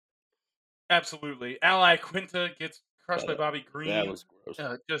 again. Absolutely. Ally Quinta gets crushed by Bobby Green. That was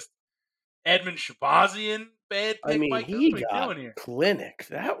gross. Edmund Shabazian, bad pick. I mean, Mike, he what are we got doing here? clinic.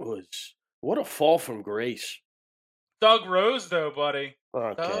 That was what a fall from grace. Doug Rose, though, buddy.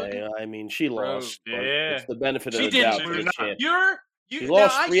 Okay, I mean, she Rose, lost, but yeah. it's the benefit She of the didn't doubt to lose. the champ. She She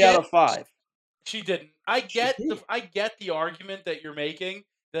lost 3 out of 5. She didn't. I get did. the argument that you're making,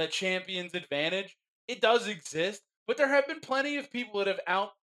 that champion's advantage. It does exist, but there have been plenty of people that have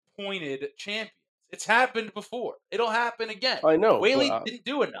outpointed champions. It's happened before. It'll happen again. I know. Whaley but, didn't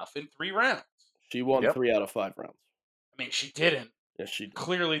do enough in 3 rounds. she won 3 out of 5 rounds. I mean, she didn't. Yes, she did.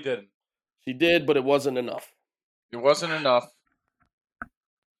 Clearly didn't. She did, but it wasn't enough. It wasn't enough.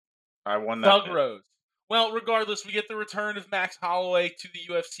 I won that. Doug bet. Rose. Well, regardless, we get the return of Max Holloway to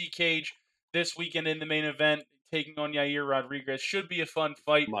the UFC cage this weekend in the main event, taking on Yair Rodriguez. Should be a fun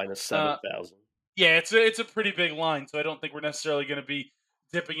fight. Minus 7,000. Yeah, it's a pretty big line, so I don't think we're necessarily going to be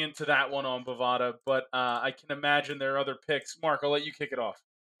dipping into that one on Bovada, but I can imagine there are other picks. Mark, I'll let you kick it off.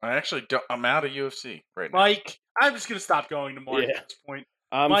 I actually don't. I'm out of UFC right now. Mike, I'm just going to stop going to Mark Yeah. at this point.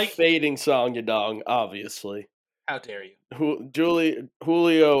 I'm Mike- fading Song Yadong, obviously. How dare you?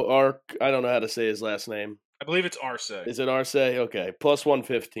 Julio Arc, I don't know how to say his last name. I believe it's Arce. Is it Arce? Okay, plus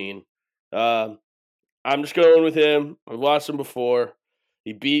 115. I'm just going with him. I've watched him before.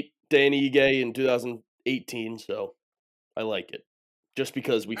 He beat Danny Ige in 2018, so I like it. Just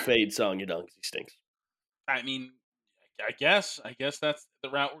because we fade Song Yadong because he stinks. I mean, I guess that's the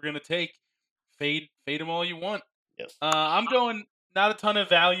route we're going to take. Fade him all you want. Yes. I'm going not a ton of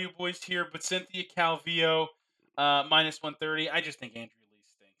value, boys, here, but Cynthia Calvillo, minus 130. I just think Andrea Lee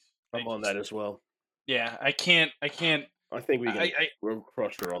stinks. I'm on that as well. Yeah, I can't. I think we can we'll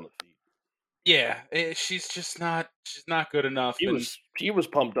crush her on the feet. Yeah, she's just not. She's not good enough. She was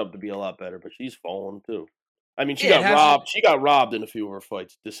pumped up to be a lot better, but she's fallen too. I mean, she Yeah, got robbed. She got robbed in a few of her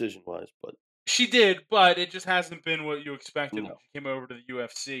fights, decision wise. But she did, but it just hasn't been what you expected when No. she came over to the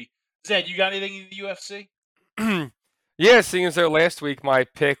UFC. Zed, you got anything in the UFC? Yeah, seeing as though last week my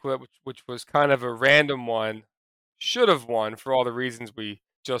pick, which was kind of a random one, should have won for all the reasons we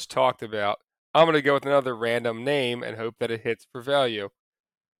just talked about. I'm going to go with another random name and hope that it hits for value.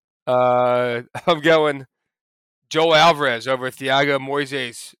 I'm going Joel Alvarez over Thiago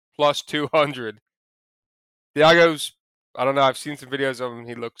Moises plus 200. Thiago's, I don't know, I've seen some videos of him.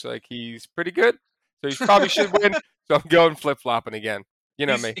 He looks like he's pretty good, so he probably should win. So I'm going flip-flopping again. You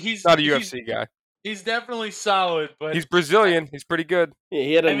know me. He's not a UFC guy. He's definitely solid, but he's Brazilian. He's pretty good. yeah,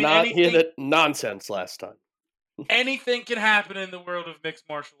 he had a nonsense last time. Anything can happen in the world of mixed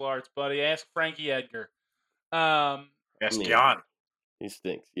martial arts, buddy. Ask Frankie Edgar. Ask Yeah. Jan. He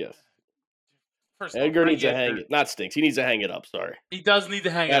stinks. Yes. First of all, Edgar needs to Frankie hang Edgar, it. Not stinks. He needs to hang it up. Sorry. He does need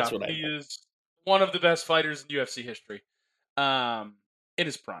to hang That's it up. what I He meant. is one of the best fighters in UFC history. In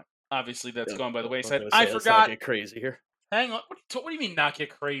his prime. Obviously, that's gone by the wayside. I Let's not forgot. get crazy here. Hang on. What do you mean not get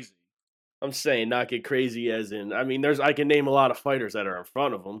crazy? I'm saying not get crazy as in. I mean, I can name a lot of fighters that are in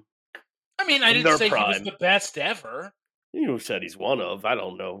front of him. I mean, I In didn't their say he was prime. the best ever. You said he's one of. I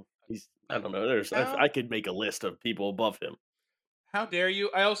don't know. I don't know. No. I could make a list of people above him. How dare you?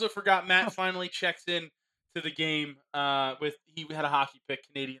 I also forgot Matt finally checks in to the game he had a hockey pick,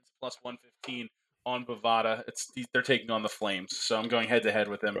 Canadians plus 115 on Bovada. They're taking on the Flames, so I'm going head to head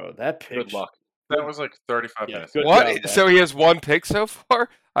with them. Bro, that pick. Good luck. That was like 35 Yeah, minutes. good What? job, Matt. So he has one pick so far?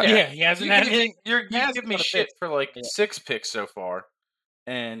 Yeah, he hasn't You had give- anything. You hasn't give me got a shit pick. for like Yeah. 6 picks so far,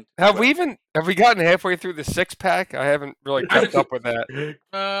 and Have we gotten halfway through the 6-pack? I haven't really kept up with that.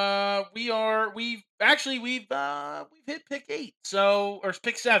 We've hit pick 8, or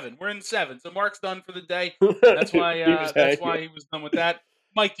pick 7. We're in 7, so Mark's done for the day. That's why he was done with that.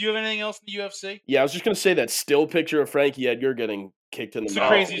 Mike, do you have anything else in the UFC? Yeah, I was just gonna say that still picture of Frankie Edgar getting kicked in the It's the mouth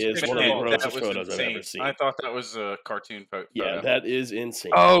craziest is picture one of of the all. that grossest was photos I've insane. ever seen. I thought that was a cartoon photo. Yeah, that is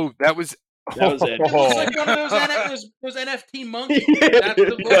insane. Oh, that was That was it. It looks like one of those NFT monkeys. It That's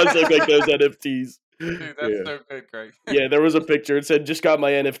the does look like those NFTs. Dude, that's Yeah. so good, Greg. Yeah, there was a picture. It said, just got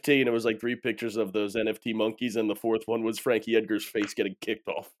my NFT, and it was like 3 pictures of those NFT monkeys, and the 4th one was Frankie Edgar's face getting kicked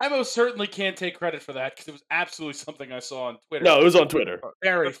off. I most certainly can't take credit for that because it was absolutely something I saw on Twitter. No, it was on Twitter.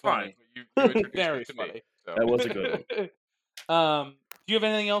 Very That's funny. fine. You introduced Very it to funny. me. So. That was a good one. Do you have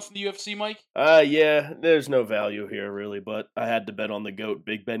anything else in the UFC, Mike? Yeah, there's no value here, really, but I had to bet on the GOAT,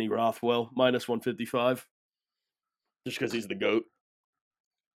 Big Benny Rothwell, minus 155. Just because he's the GOAT.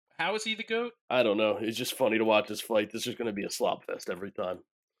 How is he the GOAT? I don't know. It's just funny to watch this fight. This is going to be a slop fest every time.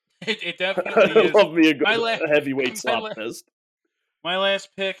 It I definitely is. love me a, My a heavyweight slop la- fest. My last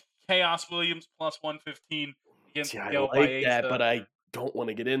pick, Chaos Williams plus 115 against See, I Miguel like Baeza. that, but I don't want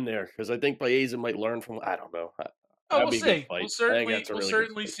to get in there because I think Baeza might learn from. I don't know. Oh, That'd we'll be a good see. fight. We'll I think that's a really good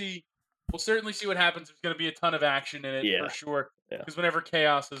certainly fight. see. We'll certainly see what happens. There's going to be a ton of action in it Yeah. for sure. Yeah. Because whenever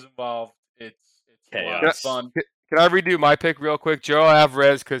chaos is involved, It's Chaos. a lot of fun. Can I redo my pick real quick? Joe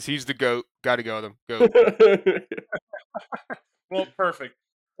Alvarez, because he's the GOAT. Got to go with him. GOAT. Well, perfect.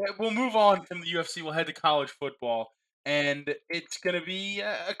 We'll move on from the UFC. We'll head to college football. And it's going to be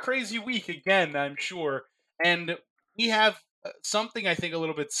a crazy week again, I'm sure. And we have something I think a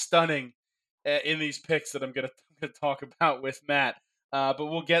little bit stunning in these picks that I'm going to talk about with Matt. But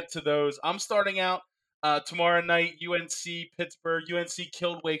we'll get to those. I'm starting out tomorrow night, UNC, Pittsburgh. UNC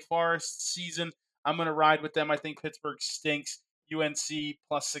killed Wake Forest season. I'm going to ride with them. I think Pittsburgh stinks. UNC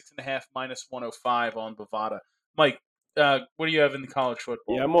plus 6.5, minus 105 on Bovada. Mike, what do you have in the college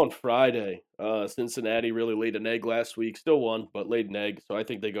football? Yeah, I'm on Friday. Cincinnati really laid an egg last week. Still won, but laid an egg. So I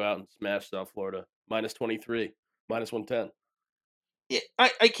think they go out and smash South Florida. Minus 23, minus 110. Yeah,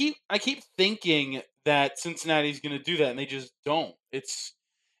 I keep thinking that Cincinnati's going to do that, and they just don't. It's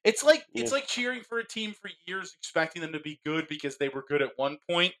like cheering for a team for years, expecting them to be good because they were good at one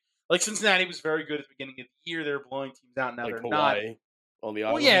point. Like Cincinnati was very good at the beginning of the year. They were blowing teams out. Now Like they're Hawaii not. on the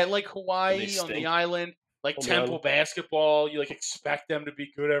island. Well, yeah, like Hawaii on the stink. island. Like On the Temple island. basketball, you like expect them to be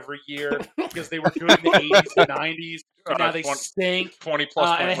good every year because they were good in the 80s and 90s. So now they stink. 20 plus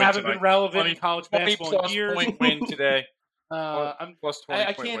point And they win haven't tonight. been relevant in college 20 basketball plus in years. point win today. Plus 20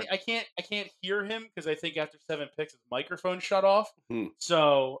 I point win. can't hear him because I think after 7 picks his microphone shut off. You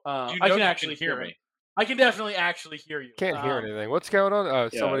So I know can you actually can hear hear me. me. I can definitely actually hear you. Can't hear anything. What's going on? Oh,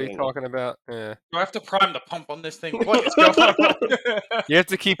 Yeah, somebody yeah. talking about. Yeah. Do I have to prime the pump on this thing? What is going on? You have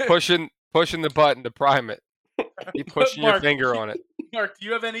to keep pushing the button to prime it. Keep pushing your Mark, finger on it. Mark, do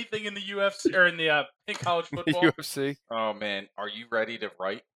you have anything in the UFC or in the in college The football? UFC. Oh man, are you ready to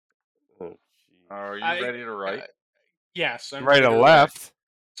write? Oh, geez. Are you I- ready to write? Yes, I'm Right ready or to- left.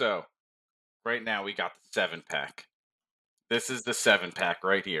 So, right now we got the 7-pack. This is the 7-pack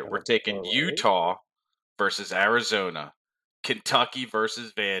right here. We're taking All right. Utah versus Arizona, Kentucky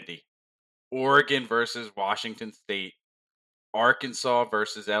versus Vandy, Oregon versus Washington State, Arkansas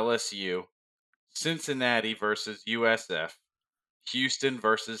versus LSU, Cincinnati versus USF, Houston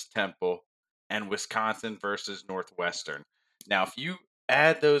versus Temple, and Wisconsin versus Northwestern. Now, if you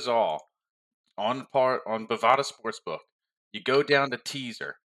add those all on Bovada Sportsbook, you go down to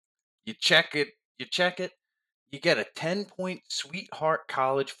teaser, you check it, you get a 10-point Sweetheart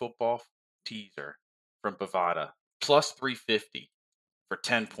College Football teaser from Bovada, plus 350 for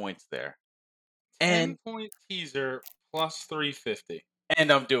 10 points there. And 10-point teaser plus 350.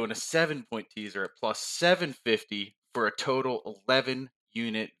 And I'm doing a 7-point teaser at plus 750 for a total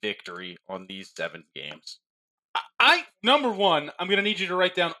 11-unit victory on these 7 games. Number one, I'm going to need you to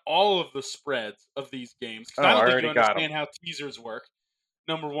write down all of the spreads of these games because Oh, I I don't think you already got 'em. understand how teasers work.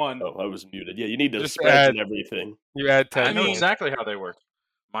 Number one. Oh, I was muted. Yeah, you need the Just spreads add- and everything. You add I 10. know mean- exactly how they work.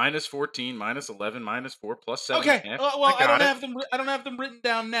 Minus 14, minus 11, minus 4, plus 7. Okay. Well, I don't have them. I don't have them written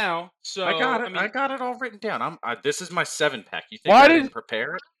down now. So I got it. I mean, I got it all written down. This is my 7-pack. You think Why I did- didn't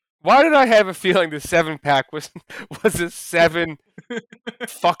prepare it? Why did I have a feeling the 7-pack was a 7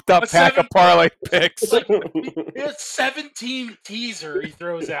 fucked up A pack 7 of parlay picks? it's 17 teaser he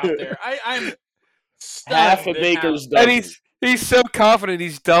throws out there. I'm stunned Half a at how- baker's And dozen. he's so confident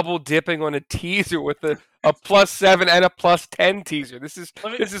he's double dipping on a teaser with a plus 7 and a plus 10 teaser. This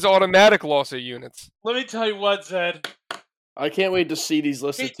is automatic loss of units. Let me tell you what, Zed. I can't wait to see these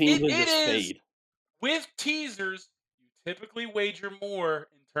lists of It- teams it- and it just is. fade. With teasers, you typically wager more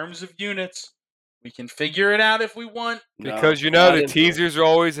in terms of units. We can figure it out if we want. No, Because you know not the into it. teasers are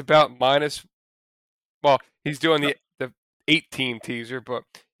always about minus. Well, he's doing the 8-team teaser, but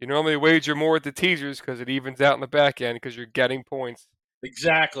you normally wager more at the teasers because it evens out in the back end because you're getting points.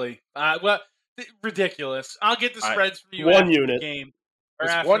 Exactly. Ridiculous. I'll get the I- spreads for you one after unit. the game. Or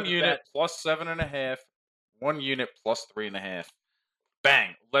It's after 1 the unit bet. plus 7.5, 1 unit plus 3.5.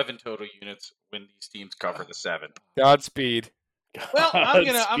 Bang! 11 total units when these teams cover the 7. Godspeed. Well, I'm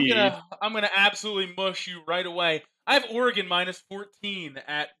Godspeed. gonna absolutely mush you right away. I have Oregon minus 14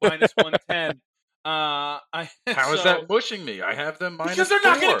 at minus 110. How is that pushing me? I have them minus Because they're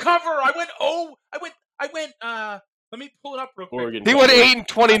not 4. going to cover. I went. Let me pull it up real quick. Oregon He went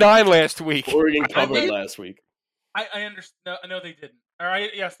covered. 8-29 last week. Oregon I covered did. last week. I understand. No, they didn't. All right,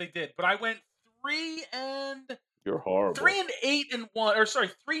 yes, they did. But I went 3-8-1, You're horrible.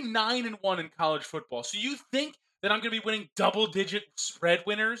 3-9-1 in college football. So you think that I'm going to be winning double-digit spread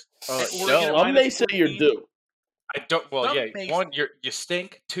winners? at no. Oregon at Some may minus say you're 14? due. I don't. Well, Some yeah. may- 1, you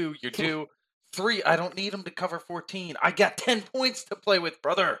stink. 2, you're due. 3, I don't need them to cover 14. I got 10 points to play with,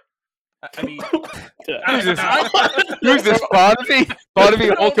 brother. I mean, Who's this? I Who's this? Bonnevie?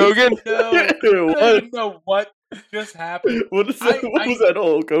 Bonnevie Hulk Hogan? don't What? even know what just happened. What is that? What was that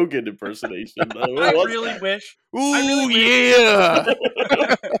Hulk Hogan impersonation? I really wish. Ooh, really wish- yeah!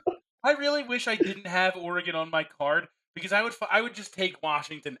 I really wish I didn't have Oregon on my card because I would just take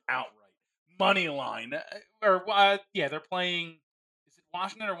Washington outright. Money line. They're playing. Is it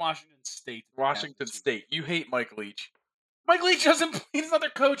Washington or Washington State? Washington State. You hate Mike Leach. Mike Leach doesn't play. He's not their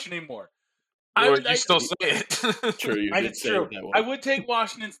coach anymore. You still say it. True, you did say it that way. I would take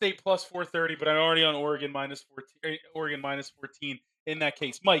Washington State plus 430, but I'm already on Oregon minus 14. Oregon minus 14 in that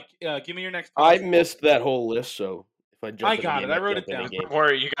case. Mike, give me your next. I missed that whole list, so if I jump, I wrote it down. Don't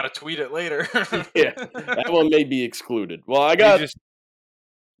worry, you got to tweet it later. Yeah, that one may be excluded. Well, I got.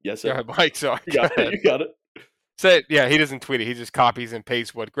 Yes, sir. Yeah, Mike. Sorry, you got it. Say it. Yeah, he doesn't tweet it. He just copies and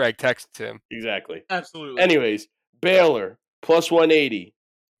pastes what Greg texts him. Exactly. Absolutely. Anyways, Baylor plus 180.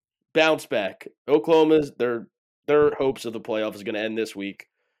 Bounce back. Oklahoma's their hopes of the playoffs is going to end this week.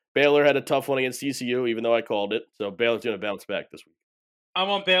 Baylor had a tough one against TCU, even though I called it. So Baylor's going to bounce back this week. I'm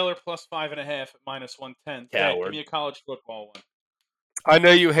on Baylor plus 5.5 at minus 110. Coward. Give me a college football one. I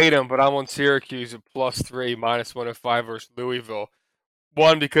know you hate him, but I'm on Syracuse at plus 3, minus 105 versus Louisville.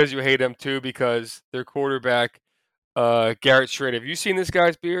 One, because you hate him. Two, because their quarterback, Garrett Shrader. Have you seen this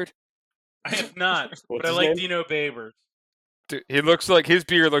guy's beard? I have not, but I like Dino Babers. Dude, he looks like his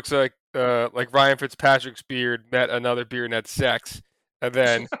beard looks like Ryan Fitzpatrick's beard met another beard and had sex, and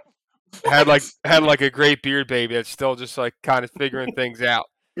then had like a great beard baby that's still just like kind of figuring things out.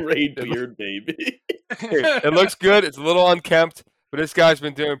 Great beard baby. It looks good. It's a little unkempt, but this guy's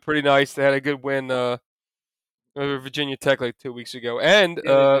been doing pretty nice. They had a good win over Virginia Tech like 2 weeks ago, and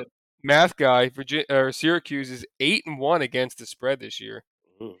math guy Syracuse is 8-1 against the spread this year.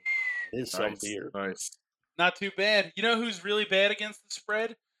 It is some beer. Nice. Not too bad. You know who's really bad against the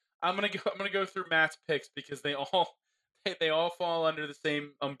spread? I'm gonna go through Matt's picks because they all fall under the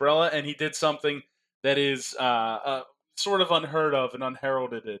same umbrella, and he did something that is sort of unheard of and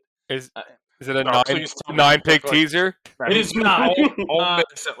unheralded. Is it a nine pick teaser? It is not. Ole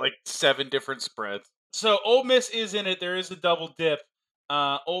Miss at like 7 different spreads. So Ole Miss is in it. There is a double dip.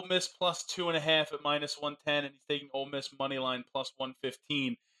 Ole Miss plus 2.5 at minus 110, and he's taking Ole Miss money line plus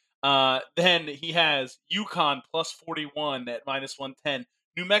 115. Then he has UConn plus 41 at minus 110.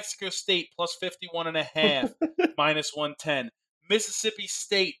 New Mexico State plus 51.5 minus 110. Mississippi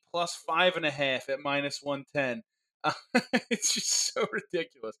State plus 5.5 at minus 110. It's just so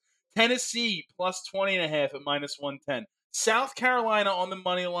ridiculous. Tennessee plus 20.5 at minus 110. South Carolina on the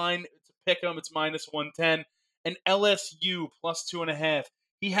money line. It's a pick 'em. It's minus 110. And LSU plus 2.5.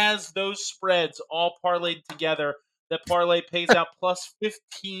 He has those spreads all parlayed together. That parlay pays out plus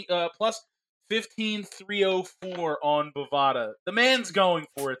 15,304 on Bovada. The man's going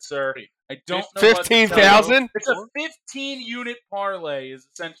for it, sir. I don't know 15,000. It's a 15-unit parlay is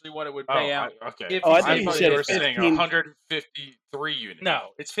essentially what it would pay out. Okay. I think you said you were saying 153 units. No,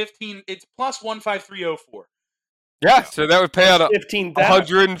 it's 15. It's plus 15304. Yeah, so that would pay out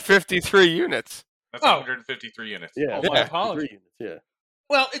 153 units. That's 153 units. Yeah. My apologies. Yeah.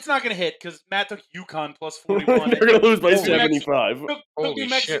 Well, it's not going to hit because Matt took UConn plus 41. You're going to lose by 75. Took New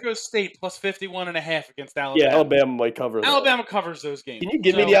Mexico State plus 51.5 against Alabama. Yeah, Alabama might cover that. Alabama covers those games. Can you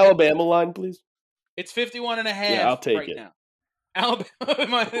give me the Alabama line, please? It's 51.5 Yeah, I'll take it. now.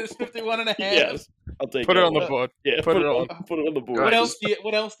 Alabama is 51.5. Yes, I'll take it. Put it on the board. Yeah, put it on the board. What else do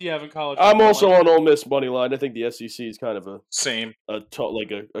you have in college? I'm also on Ole Miss money line. I think the SEC is kind of a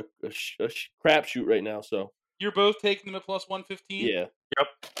crapshoot right now. So you're both taking them at plus 115. Yeah. Yep.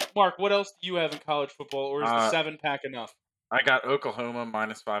 Mark, what else do you have in college football, or is the 7-pack enough? I got Oklahoma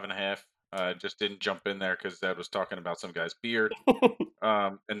minus 5.5. Just didn't jump in there because Ed was talking about some guy's beard.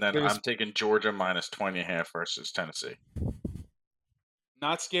 And then I'm taking Georgia minus 20.5 versus Tennessee.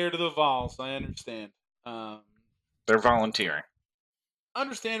 Not scared of the Vols, I understand. They're volunteering.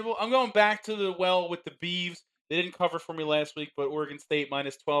 Understandable. I'm going back to the well with the Beavs. They didn't cover for me last week, but Oregon State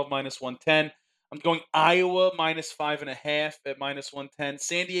minus 12, minus 110. I'm going Iowa minus 5.5 at minus 110.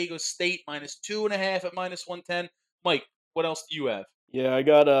 San Diego State minus 2.5 at minus 110. Mike, what else do you have? Yeah, I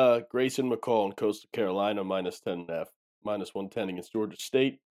got Grayson McCall in Coastal Carolina minus 10.5, minus 110 against Georgia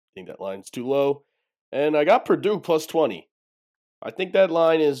State. I think that line's too low. And I got Purdue plus 20. I think that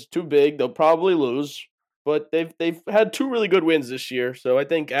line is too big. They'll probably lose, but they've had 2 really good wins this year. So I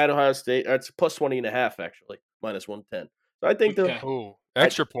think at Ohio State, that's plus 20.5 actually, minus 110. So I think they'll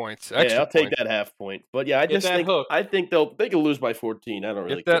extra points. I'll take that half point. But yeah, I think they can lose by 14. I don't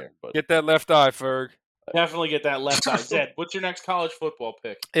really care. But get that left eye, Ferg. Definitely get that left eye. Zed, what's your next college football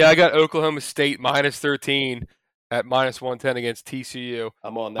pick? Yeah, I got Oklahoma State minus 13 at minus 110 against TCU.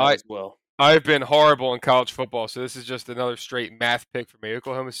 I'm on that as well. I've been horrible in college football, so this is just another straight math pick for me.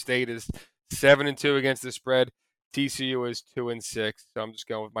 Oklahoma State is 7-2 against the spread. TCU is 2-6. So I'm just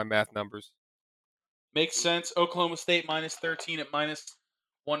going with my math numbers. Makes sense. Oklahoma State minus 13 at minus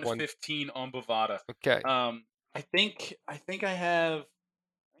 115 on Bovada. Okay. I think I have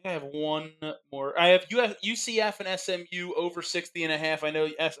one more. I have UCF and SMU over 60.5. I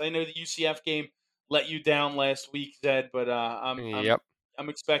know the UCF game let you down last week, Zed, but I'm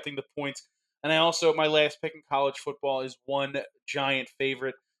expecting the points. And I also, my last pick in college football is one giant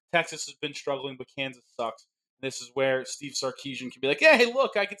favorite. Texas has been struggling, but Kansas sucks. This is where Steve Sarkisian can be like, hey,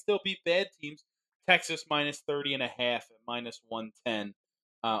 look, I can still beat bad teams. Texas minus 30.5 at minus 110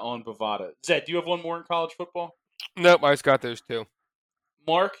 on Bovada. Zed, do you have one more in college football? Nope, I just got those two.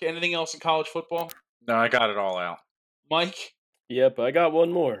 Mark, anything else in college football? No, I got it all out. Mike? Yep, I got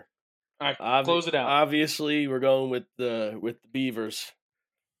one more. All right, close it out. Obviously, we're going with the Beavers.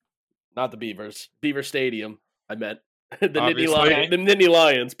 Not the Beavers. Beaver Stadium, I meant. the Nittany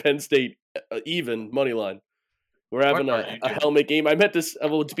Lions, Penn State, even money line. We're having a helmet game. I meant this.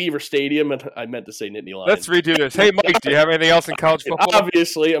 Well, it's Beaver Stadium, and I meant to say Nittany Lions. Let's redo this. Hey, Mike, do you have anything else in college football?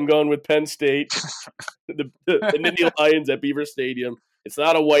 Obviously, I'm going with Penn State. the Nittany Lions at Beaver Stadium. It's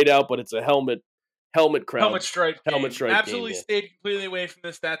not a whiteout, but it's a helmet crowd. Helmet stripe. Absolutely stayed completely away from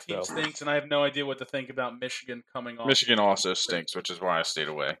this. That team stinks, and I have no idea what to think about Michigan coming off. Michigan also stinks, which is why I stayed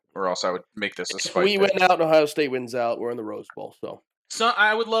away. Or else I would make this a spike. We went out, and Ohio State wins out. We're in the Rose Bowl, so. So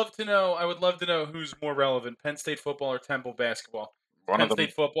I would love to know who's more relevant: Penn State football or Temple basketball. Penn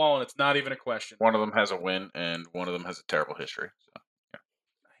State football, and it's not even a question. One of them has a win, and one of them has a terrible history. So,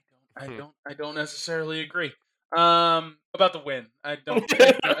 yeah. I don't necessarily agree. About the win, I don't.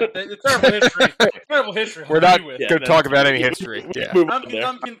 The terrible history. Terrible history. We're not going to talk about any history. Yeah. I'm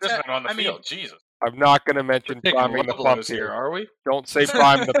content. On the field. Jesus. I'm not going to mention priming the pump here. Are we? Don't say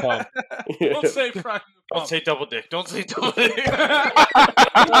prime the pump. Don't say prime the pump. Don't say double dick. Don't say double dick.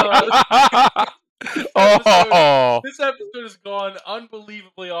 This episode has gone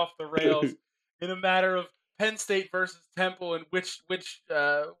unbelievably off the rails in a matter of Penn State versus Temple and which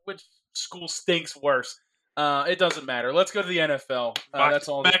school stinks worse. It doesn't matter. Let's go to the NFL. That's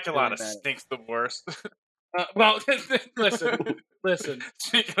all. Immaculata stinks the worst. Well, listen.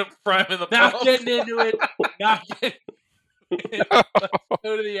 Speaking of priming the not pump. getting into it. Let's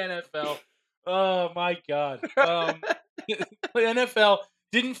go to the NFL. Oh my God. The NFL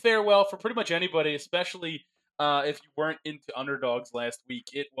didn't fare well for pretty much anybody, especially if you weren't into underdogs last week.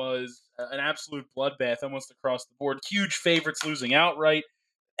 It was an absolute bloodbath almost across the board. Huge favorites losing outright.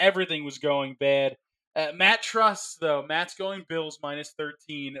 Everything was going bad. Matt trusts, though. Matt's going Bills minus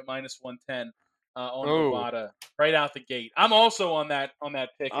 13 at minus 110 on Bovada right out the gate. I'm also on that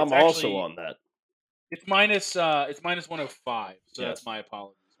pick. I'm also on that. It's minus 105, so that's my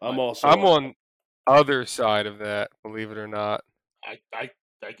apologies. I'm on other side of that, believe it or not. I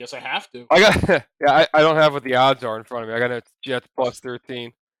guess I have to. I don't have what the odds are in front of me. I got Jets plus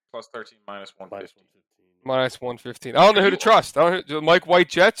 13. Plus 13 minus 115. Minus 115. I don't know who to trust. The Mike White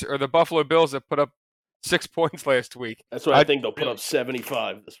Jets or the Buffalo Bills that put up 6 points last week. That's what I think they'll put up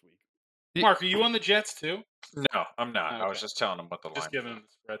 75 this week. Mark, are you on the Jets too? No, I'm not. Okay. I was just telling them what the line was. Just giving them the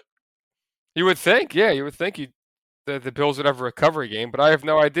spread. You would think, the Bills would have a recovery game, but I have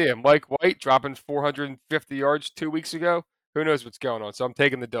no idea. Mike White dropping 450 yards 2 weeks ago. Who knows what's going on? So I'm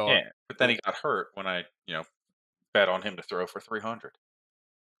taking the dog. Yeah, but then he got hurt when I, bet on him to throw for 300.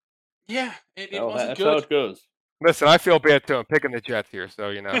 Yeah, it wasn't that's good. That's how it goes. Listen, I feel bad too. I'm picking the Jets here,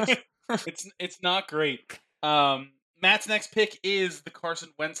 so It's not great. Matt's next pick is the Carson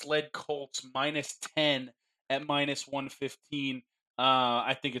Wentz-led Colts minus 10 at minus 115.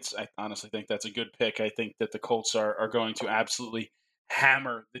 I honestly think that's a good pick. I think that the Colts are going to absolutely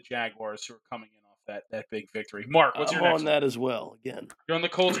hammer the Jaguars, who are coming in off that big victory. Mark, what's your next one? I'm on that as well, again. You're on the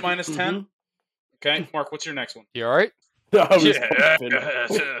Colts minus 10? Okay. Mark, what's your next one? You all right? I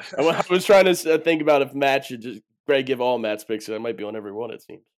was trying to think about if Matt should just give all Matt's picks. I might be on every one, it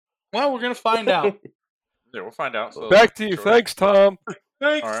seems. Well, we're going to find out. Yeah, we'll find out. So back to you. Sure. Thanks, Tom.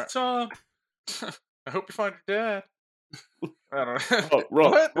 Thanks, Tom. I hope you find your dad. I don't know.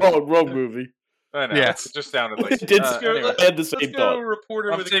 Wrong movie. I know. Yes. It just sounded like anyway. I had the same thought.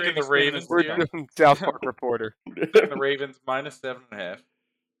 Reporter I'm taking the Ravens. We're doing South Park Reporter. The Ravens minus 7.5,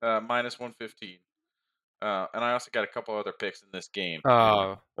 minus 115. And I also got a couple other picks in this game.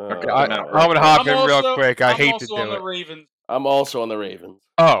 Oh, okay. I'm going to hop in real quick. I hate to do it. Ravens. I'm also on the Ravens.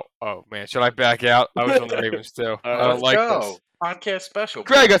 Oh, man. Should I back out? I was on the Ravens, too. I don't like this. Podcast special.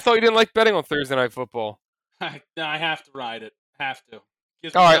 Greg, I thought you didn't like betting on Thursday Night Football. I have to ride it. Have to.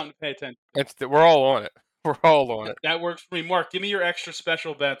 Gives me something to pay attention. We're all on it. We're all on it. That works for me. Mark, give me your extra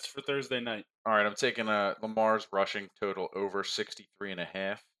special bets for Thursday night. All right, I'm taking Lamar's rushing total over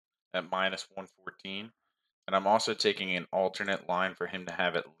 63.5 at minus 114. And I'm also taking an alternate line for him to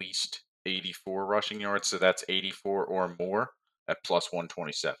have at least 84 rushing yards, so that's 84 or more at plus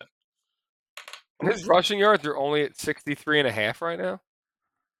 127. His rushing yards are only at 63.5 right now.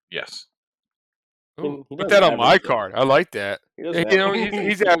 Yes. Ooh, He put doesn't that on my average that. card. I like that. He doesn't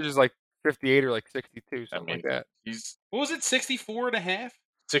He's averages like 58 or like 62, something like that. He's What was it? 64 and a half?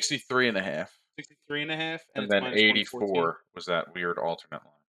 63 and a half. 63 and a half? And it's then minus 114. 84 was that weird alternate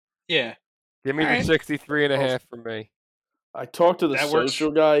line. Yeah. Give me All the right. 63.5 for me. I talked to the That works.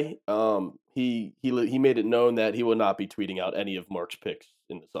 social guy. He made it known that he will not be tweeting out any of Mark's picks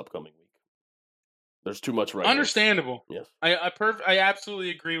in this upcoming week. There's too much right. Understandable. Yes. I absolutely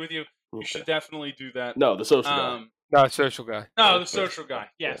agree with you. You Okay. should definitely do that. No, the social guy. No, social guy. No, the Okay. social guy.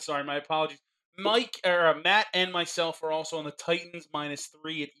 Yeah, Yeah. sorry, my apologies. Matt and myself are also on the Titans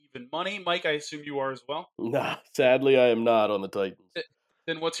 -3 at even money. Mike, I assume you are as well. Nah, sadly, I am not on the Titans.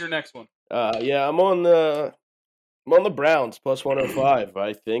 Then what's your next one? Yeah, I'm on the Browns plus 105.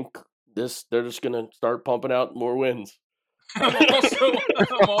 I think they're just gonna start pumping out more wins. I'm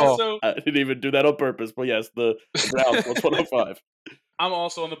also I didn't even do that on purpose, but yes, the Browns plus 105. I'm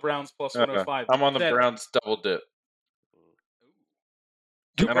also on the Browns plus 105. I'm on the Zed, Browns double dip.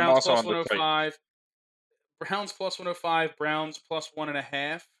 so And I'm Browns also plus on the 105. Browns plus 105. Browns plus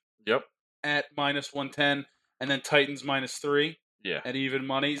 1.5 Yep. at -110, and then Titans -3 Yeah. at even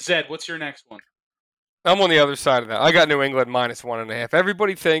money. Zed, what's your next one? I'm on the other side of that. I got New England -1.5.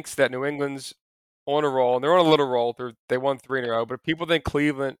 Everybody thinks that New England's on a roll, and they're on a little roll. They won 3 in a row, but people think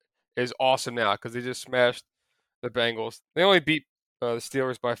Cleveland is awesome now because they just smashed the Bengals. They only beat the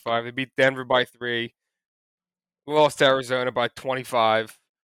Steelers by 5. They beat Denver by 3. Lost to Arizona by 25.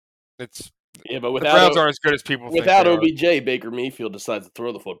 Yeah, but The without Browns aren't as good as people think. without they are. OBJ, Baker Mayfield decides to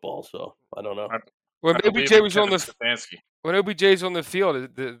throw the football. So I don't know. When I believe OBJ in was on Kevin the Stefanski. when OBJ's on the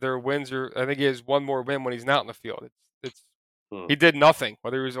field, their wins are. I think he has one more win when he's not on the field. He did nothing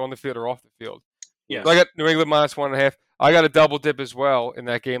whether he was on the field or off the field. Yes. So I got New England -1.5. I got a double dip as well in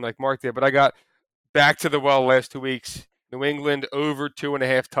that game, like Mark did. But I got back to the well last 2 weeks. New England over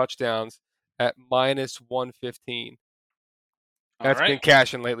 2.5 touchdowns at -115. That's All right. been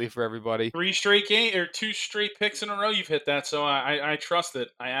cashing lately for everybody. 3 straight game or 2 straight picks in a row. You've hit that, so I trust it.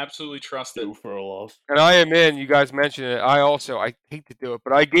 I absolutely trust it. Due for a loss. And I am in. You guys mentioned it. I hate to do it,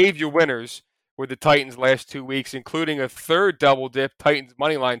 but I gave you winners with the Titans last 2 weeks, including a third double dip Titans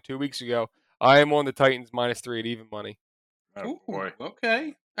money line 2 weeks ago. I am on the Titans -3 at even money. Oh, Ooh, boy.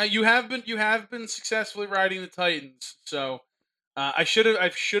 okay. You have been successfully riding the Titans. So I should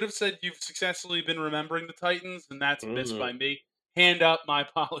have said you've successfully been remembering the Titans, and that's a miss by me. Hand up, my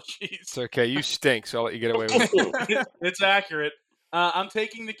apologies. It's okay. You stink, so I'll let you get away with it. It's accurate. I'm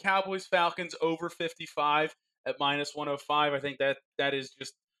taking the Cowboys Falcons over 55 at -105. I think that is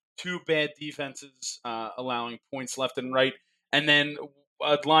just 2 bad defenses allowing points left and right, and then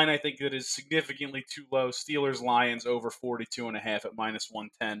a line I think that is significantly too low. Steelers Lions over 42.5 at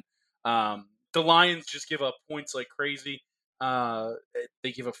 -110. The Lions just give up points like crazy.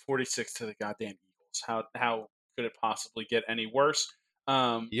 They give up 46 to the goddamn Eagles. How could it possibly get any worse?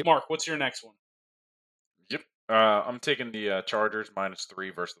 Yep. Mark, what's your next one? Yep. I'm taking the Chargers -3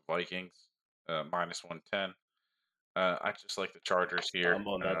 versus the Vikings -110. I just like the Chargers here. I'm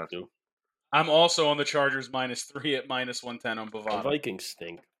on that too. I'm also on the Chargers -3 at -110 on The Bovada. Vikings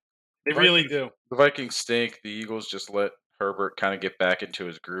stink. They really do. The Vikings stink. The Eagles just let Herbert kind of get back into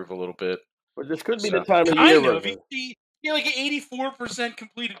his groove a little bit. But this could be So- the time of I year. know. where- He like 84%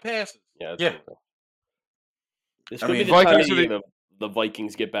 completed passes. Yeah. Yeah. This I could mean, be the time Vikings of are year the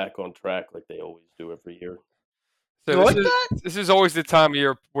Vikings get back on track like they always do every year. So like this is always the time of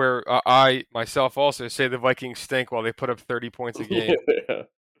year where I myself also say the Vikings stink while they put up 30 points a game. Yeah.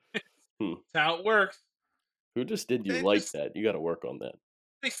 That's how it works. Who just did you They like just- that? You got to work on that.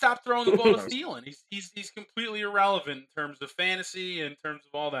 They stopped throwing the ball to Thielen. He's completely irrelevant in terms of fantasy and in terms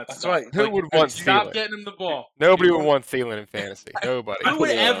of all that That's stuff. right. Who would want Stop Thielen? getting him the ball. Nobody would want Thielen in fantasy. Nobody. Who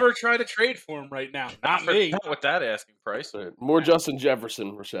would Yeah. ever try to trade for him right now? Not me. Not with that asking price. So, more Justin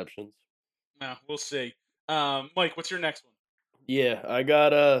Jefferson receptions. No, we'll see. Mike, what's your next one? Yeah, I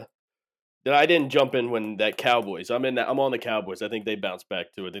got I didn't jump in when that Cowboys. I'm on the Cowboys. I think they bounce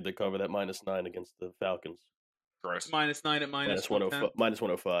back too. I think they cover that -9 against the Falcons. Gross. -9 at -105.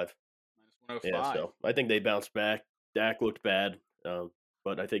 -105. -105. Yeah, so I think they bounce back. Dak looked bad,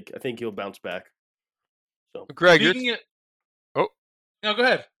 but I think he'll bounce back. So Greg, Speaking of, no, go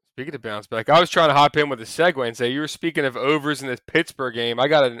ahead. speaking of bounce back, I was trying to hop in with a segue and say you were speaking of overs in this Pittsburgh game. I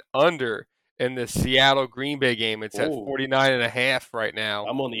got an under in the Seattle Green Bay game. It's at Ooh. 49.5 right now.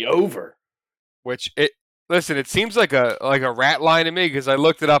 I'm on the over. Which it seems like a rat line to me because I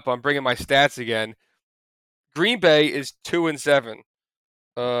looked it up. I'm bringing my stats again. Green Bay is 2-7.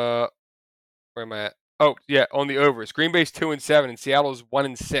 Where am I at? Oh yeah, on the overs. Green Bay's 2-7, and Seattle's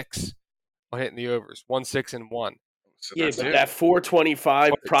 1-6 on hitting the overs. 1-6-1. So Yeah, that's but it. that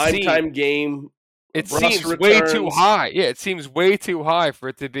 425 But it primetime game. It Russ seems way too returns. high. Yeah, it seems way too high for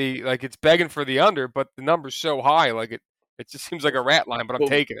it to be like it's begging for the under, but the number's so high, like it just seems like a rat line. But I'm Well,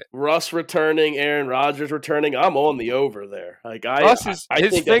 taking it. Russ returning, Aaron Rodgers returning. I'm on the over there. Like Russ I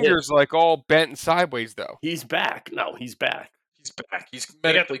his think that fingers like all bent and sideways though. he's back. No, he's back. He's back. He's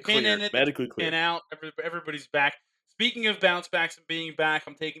They got medically the pin in cleared. it, Medically pin clear. out. Everybody's back. Speaking of bounce backs and being back,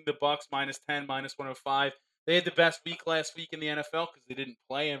 I'm taking the Bucks -10, -105. They had the best week last week in the NFL because they didn't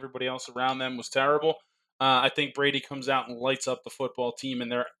play. Everybody else around them was terrible. I think Brady comes out and lights up the football team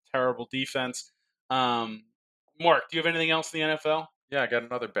and their terrible defense. Mark, do you have anything else in the NFL? Yeah, I got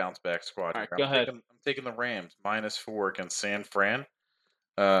another bounce back squad. All right, here. go ahead. I'm taking the Rams -4 against San Fran.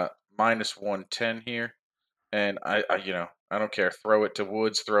 -110 here, and I don't care. Throw it to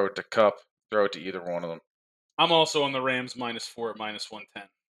Woods, throw it to Cup, throw it to either one of them. I'm also on the Rams -4 at -110.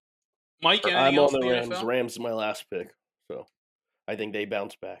 Mike, anything I'm else on the in the Rams. NFL? Rams is my last pick, so I think they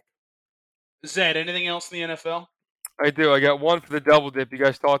bounce back. Zed, anything else in the NFL? I do. I got one for the double dip. You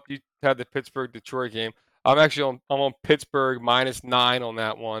guys thought you had the Pittsburgh Detroit game. I'm actually on Pittsburgh -9 on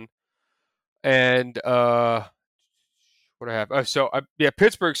that one, and what do I have?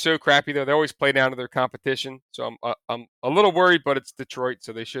 Pittsburgh's so crappy though. They always play down to their competition, so I'm a little worried, but it's Detroit,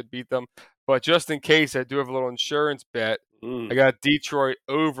 so they should beat them. But just in case, I do have a little insurance bet. I got Detroit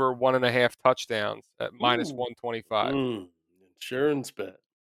over 1.5 touchdowns at -125. Insurance bet.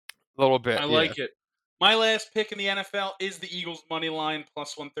 A little bit. I like it. My last pick in the NFL is the Eagles money line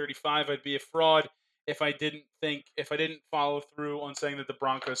 +135. I'd be a fraud if I didn't follow through on saying that the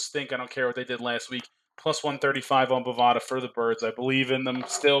Broncos stink. I don't care what they did last week. +135 on Bovada for the Birds. I believe in them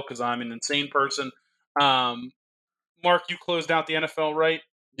still because I'm an insane person. Mark, you closed out the NFL, right?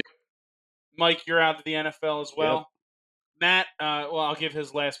 Yep. Mike, you're out of the NFL as well. Yep. Matt, I'll give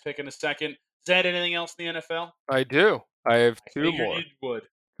his last pick in a second. Zed, anything else in the NFL? I do. I have I two figured more. you would.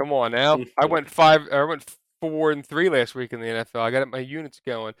 Come on now. I went 4-3 last week in the NFL. I got my units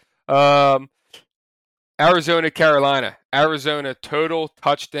going. Arizona, Carolina. Arizona total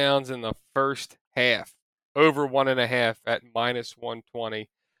touchdowns in the first half. Over 1.5 at -120.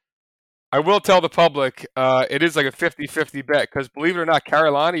 I will tell the public it is like a 50-50 bet because believe it or not,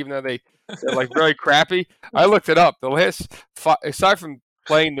 Carolina, even though they're like very crappy, I looked it up. The last aside from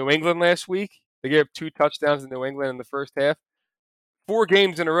playing New England last week, they gave up 2 touchdowns in New England in the first half. 4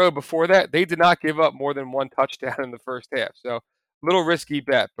 games in a row before that, they did not give up more than 1 touchdown in the first half. So, little risky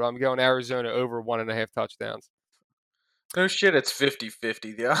bet, but I'm going Arizona over 1.5 touchdowns. No shit, it's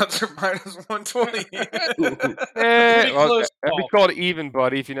 50-50. The odds are -120. That'd be called even,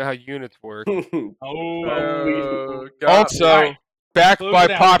 buddy, if you know how units work. Also, backed by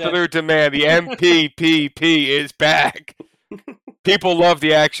popular demand, the MPPP is back. People love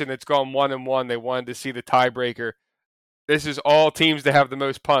the action. It's gone 1-1. They wanted to see the tiebreaker. This is all teams that have the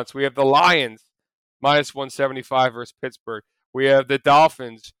most punts. We have the Lions, -175 versus Pittsburgh. We have the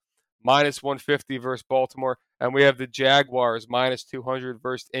Dolphins, -150 versus Baltimore. And we have the Jaguars, -200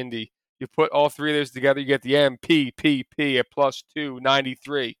 versus Indy. You put all 3 of those together, you get the MPPP at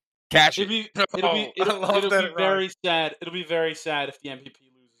 +293. Cash it. It'll be very sad. It'll be very sad if the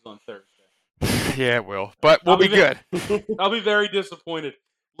MPP loses on Thursday. Yeah, it will. But we'll be good. I'll be very disappointed.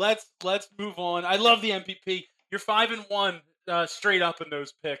 Let's move on. I love the MPP. You're 5-1 straight up in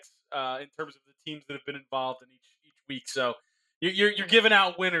those picks in terms of the teams that have been involved in each week. So you're giving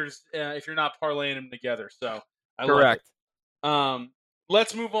out winners if you're not parlaying them together. So I Correct. love it.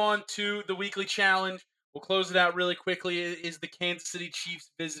 Let's move on to the weekly challenge. We'll close it out really quickly. It is the Kansas City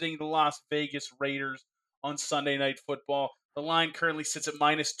Chiefs visiting the Las Vegas Raiders on Sunday Night Football. The line currently sits at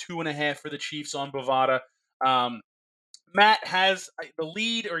 -2.5 for the Chiefs on Bovada. Matt has the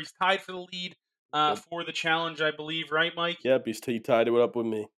lead, or he's tied for the lead for the challenge, I believe. Right, Mike? Yep, he tied it up with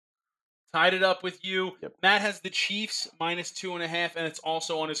me. Tied it up with you. Yep. Matt has the Chiefs -2.5, and it's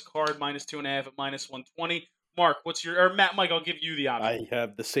also on his card -2.5 at -120. Mark, Mike, I'll give you the option. I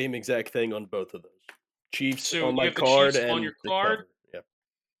have the same exact thing on both of those. Chiefs So on you my have the card Chiefs and on your the card? cover. Yep.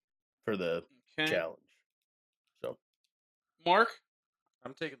 For the challenge. So, Mark?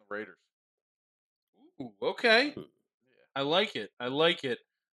 I'm taking the Raiders. Ooh, okay. I like it.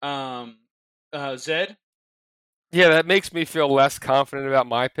 Zed? Yeah, that makes me feel less confident about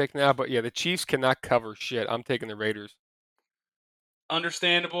my pick now. But yeah, the Chiefs cannot cover shit. I'm taking the Raiders.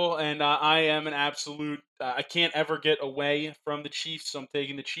 Understandable, and I am an absolute. I can't ever get away from the Chiefs, so I'm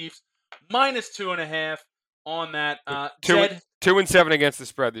taking the Chiefs -2.5 on that. Zed, 2-7 against the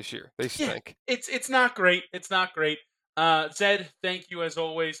spread this year. They stink. Yeah, it's not great. It's not great. Zed, thank you as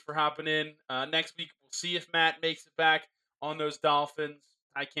always for hopping in. Next week we'll see if Matt makes it back on those Dolphins.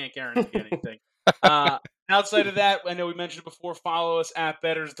 I can't guarantee anything. Outside of that, I know we mentioned it before, follow us at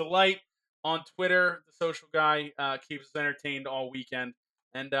Bettor's Delight on Twitter. The social guy keeps us entertained all weekend.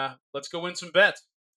 And let's go win some bets.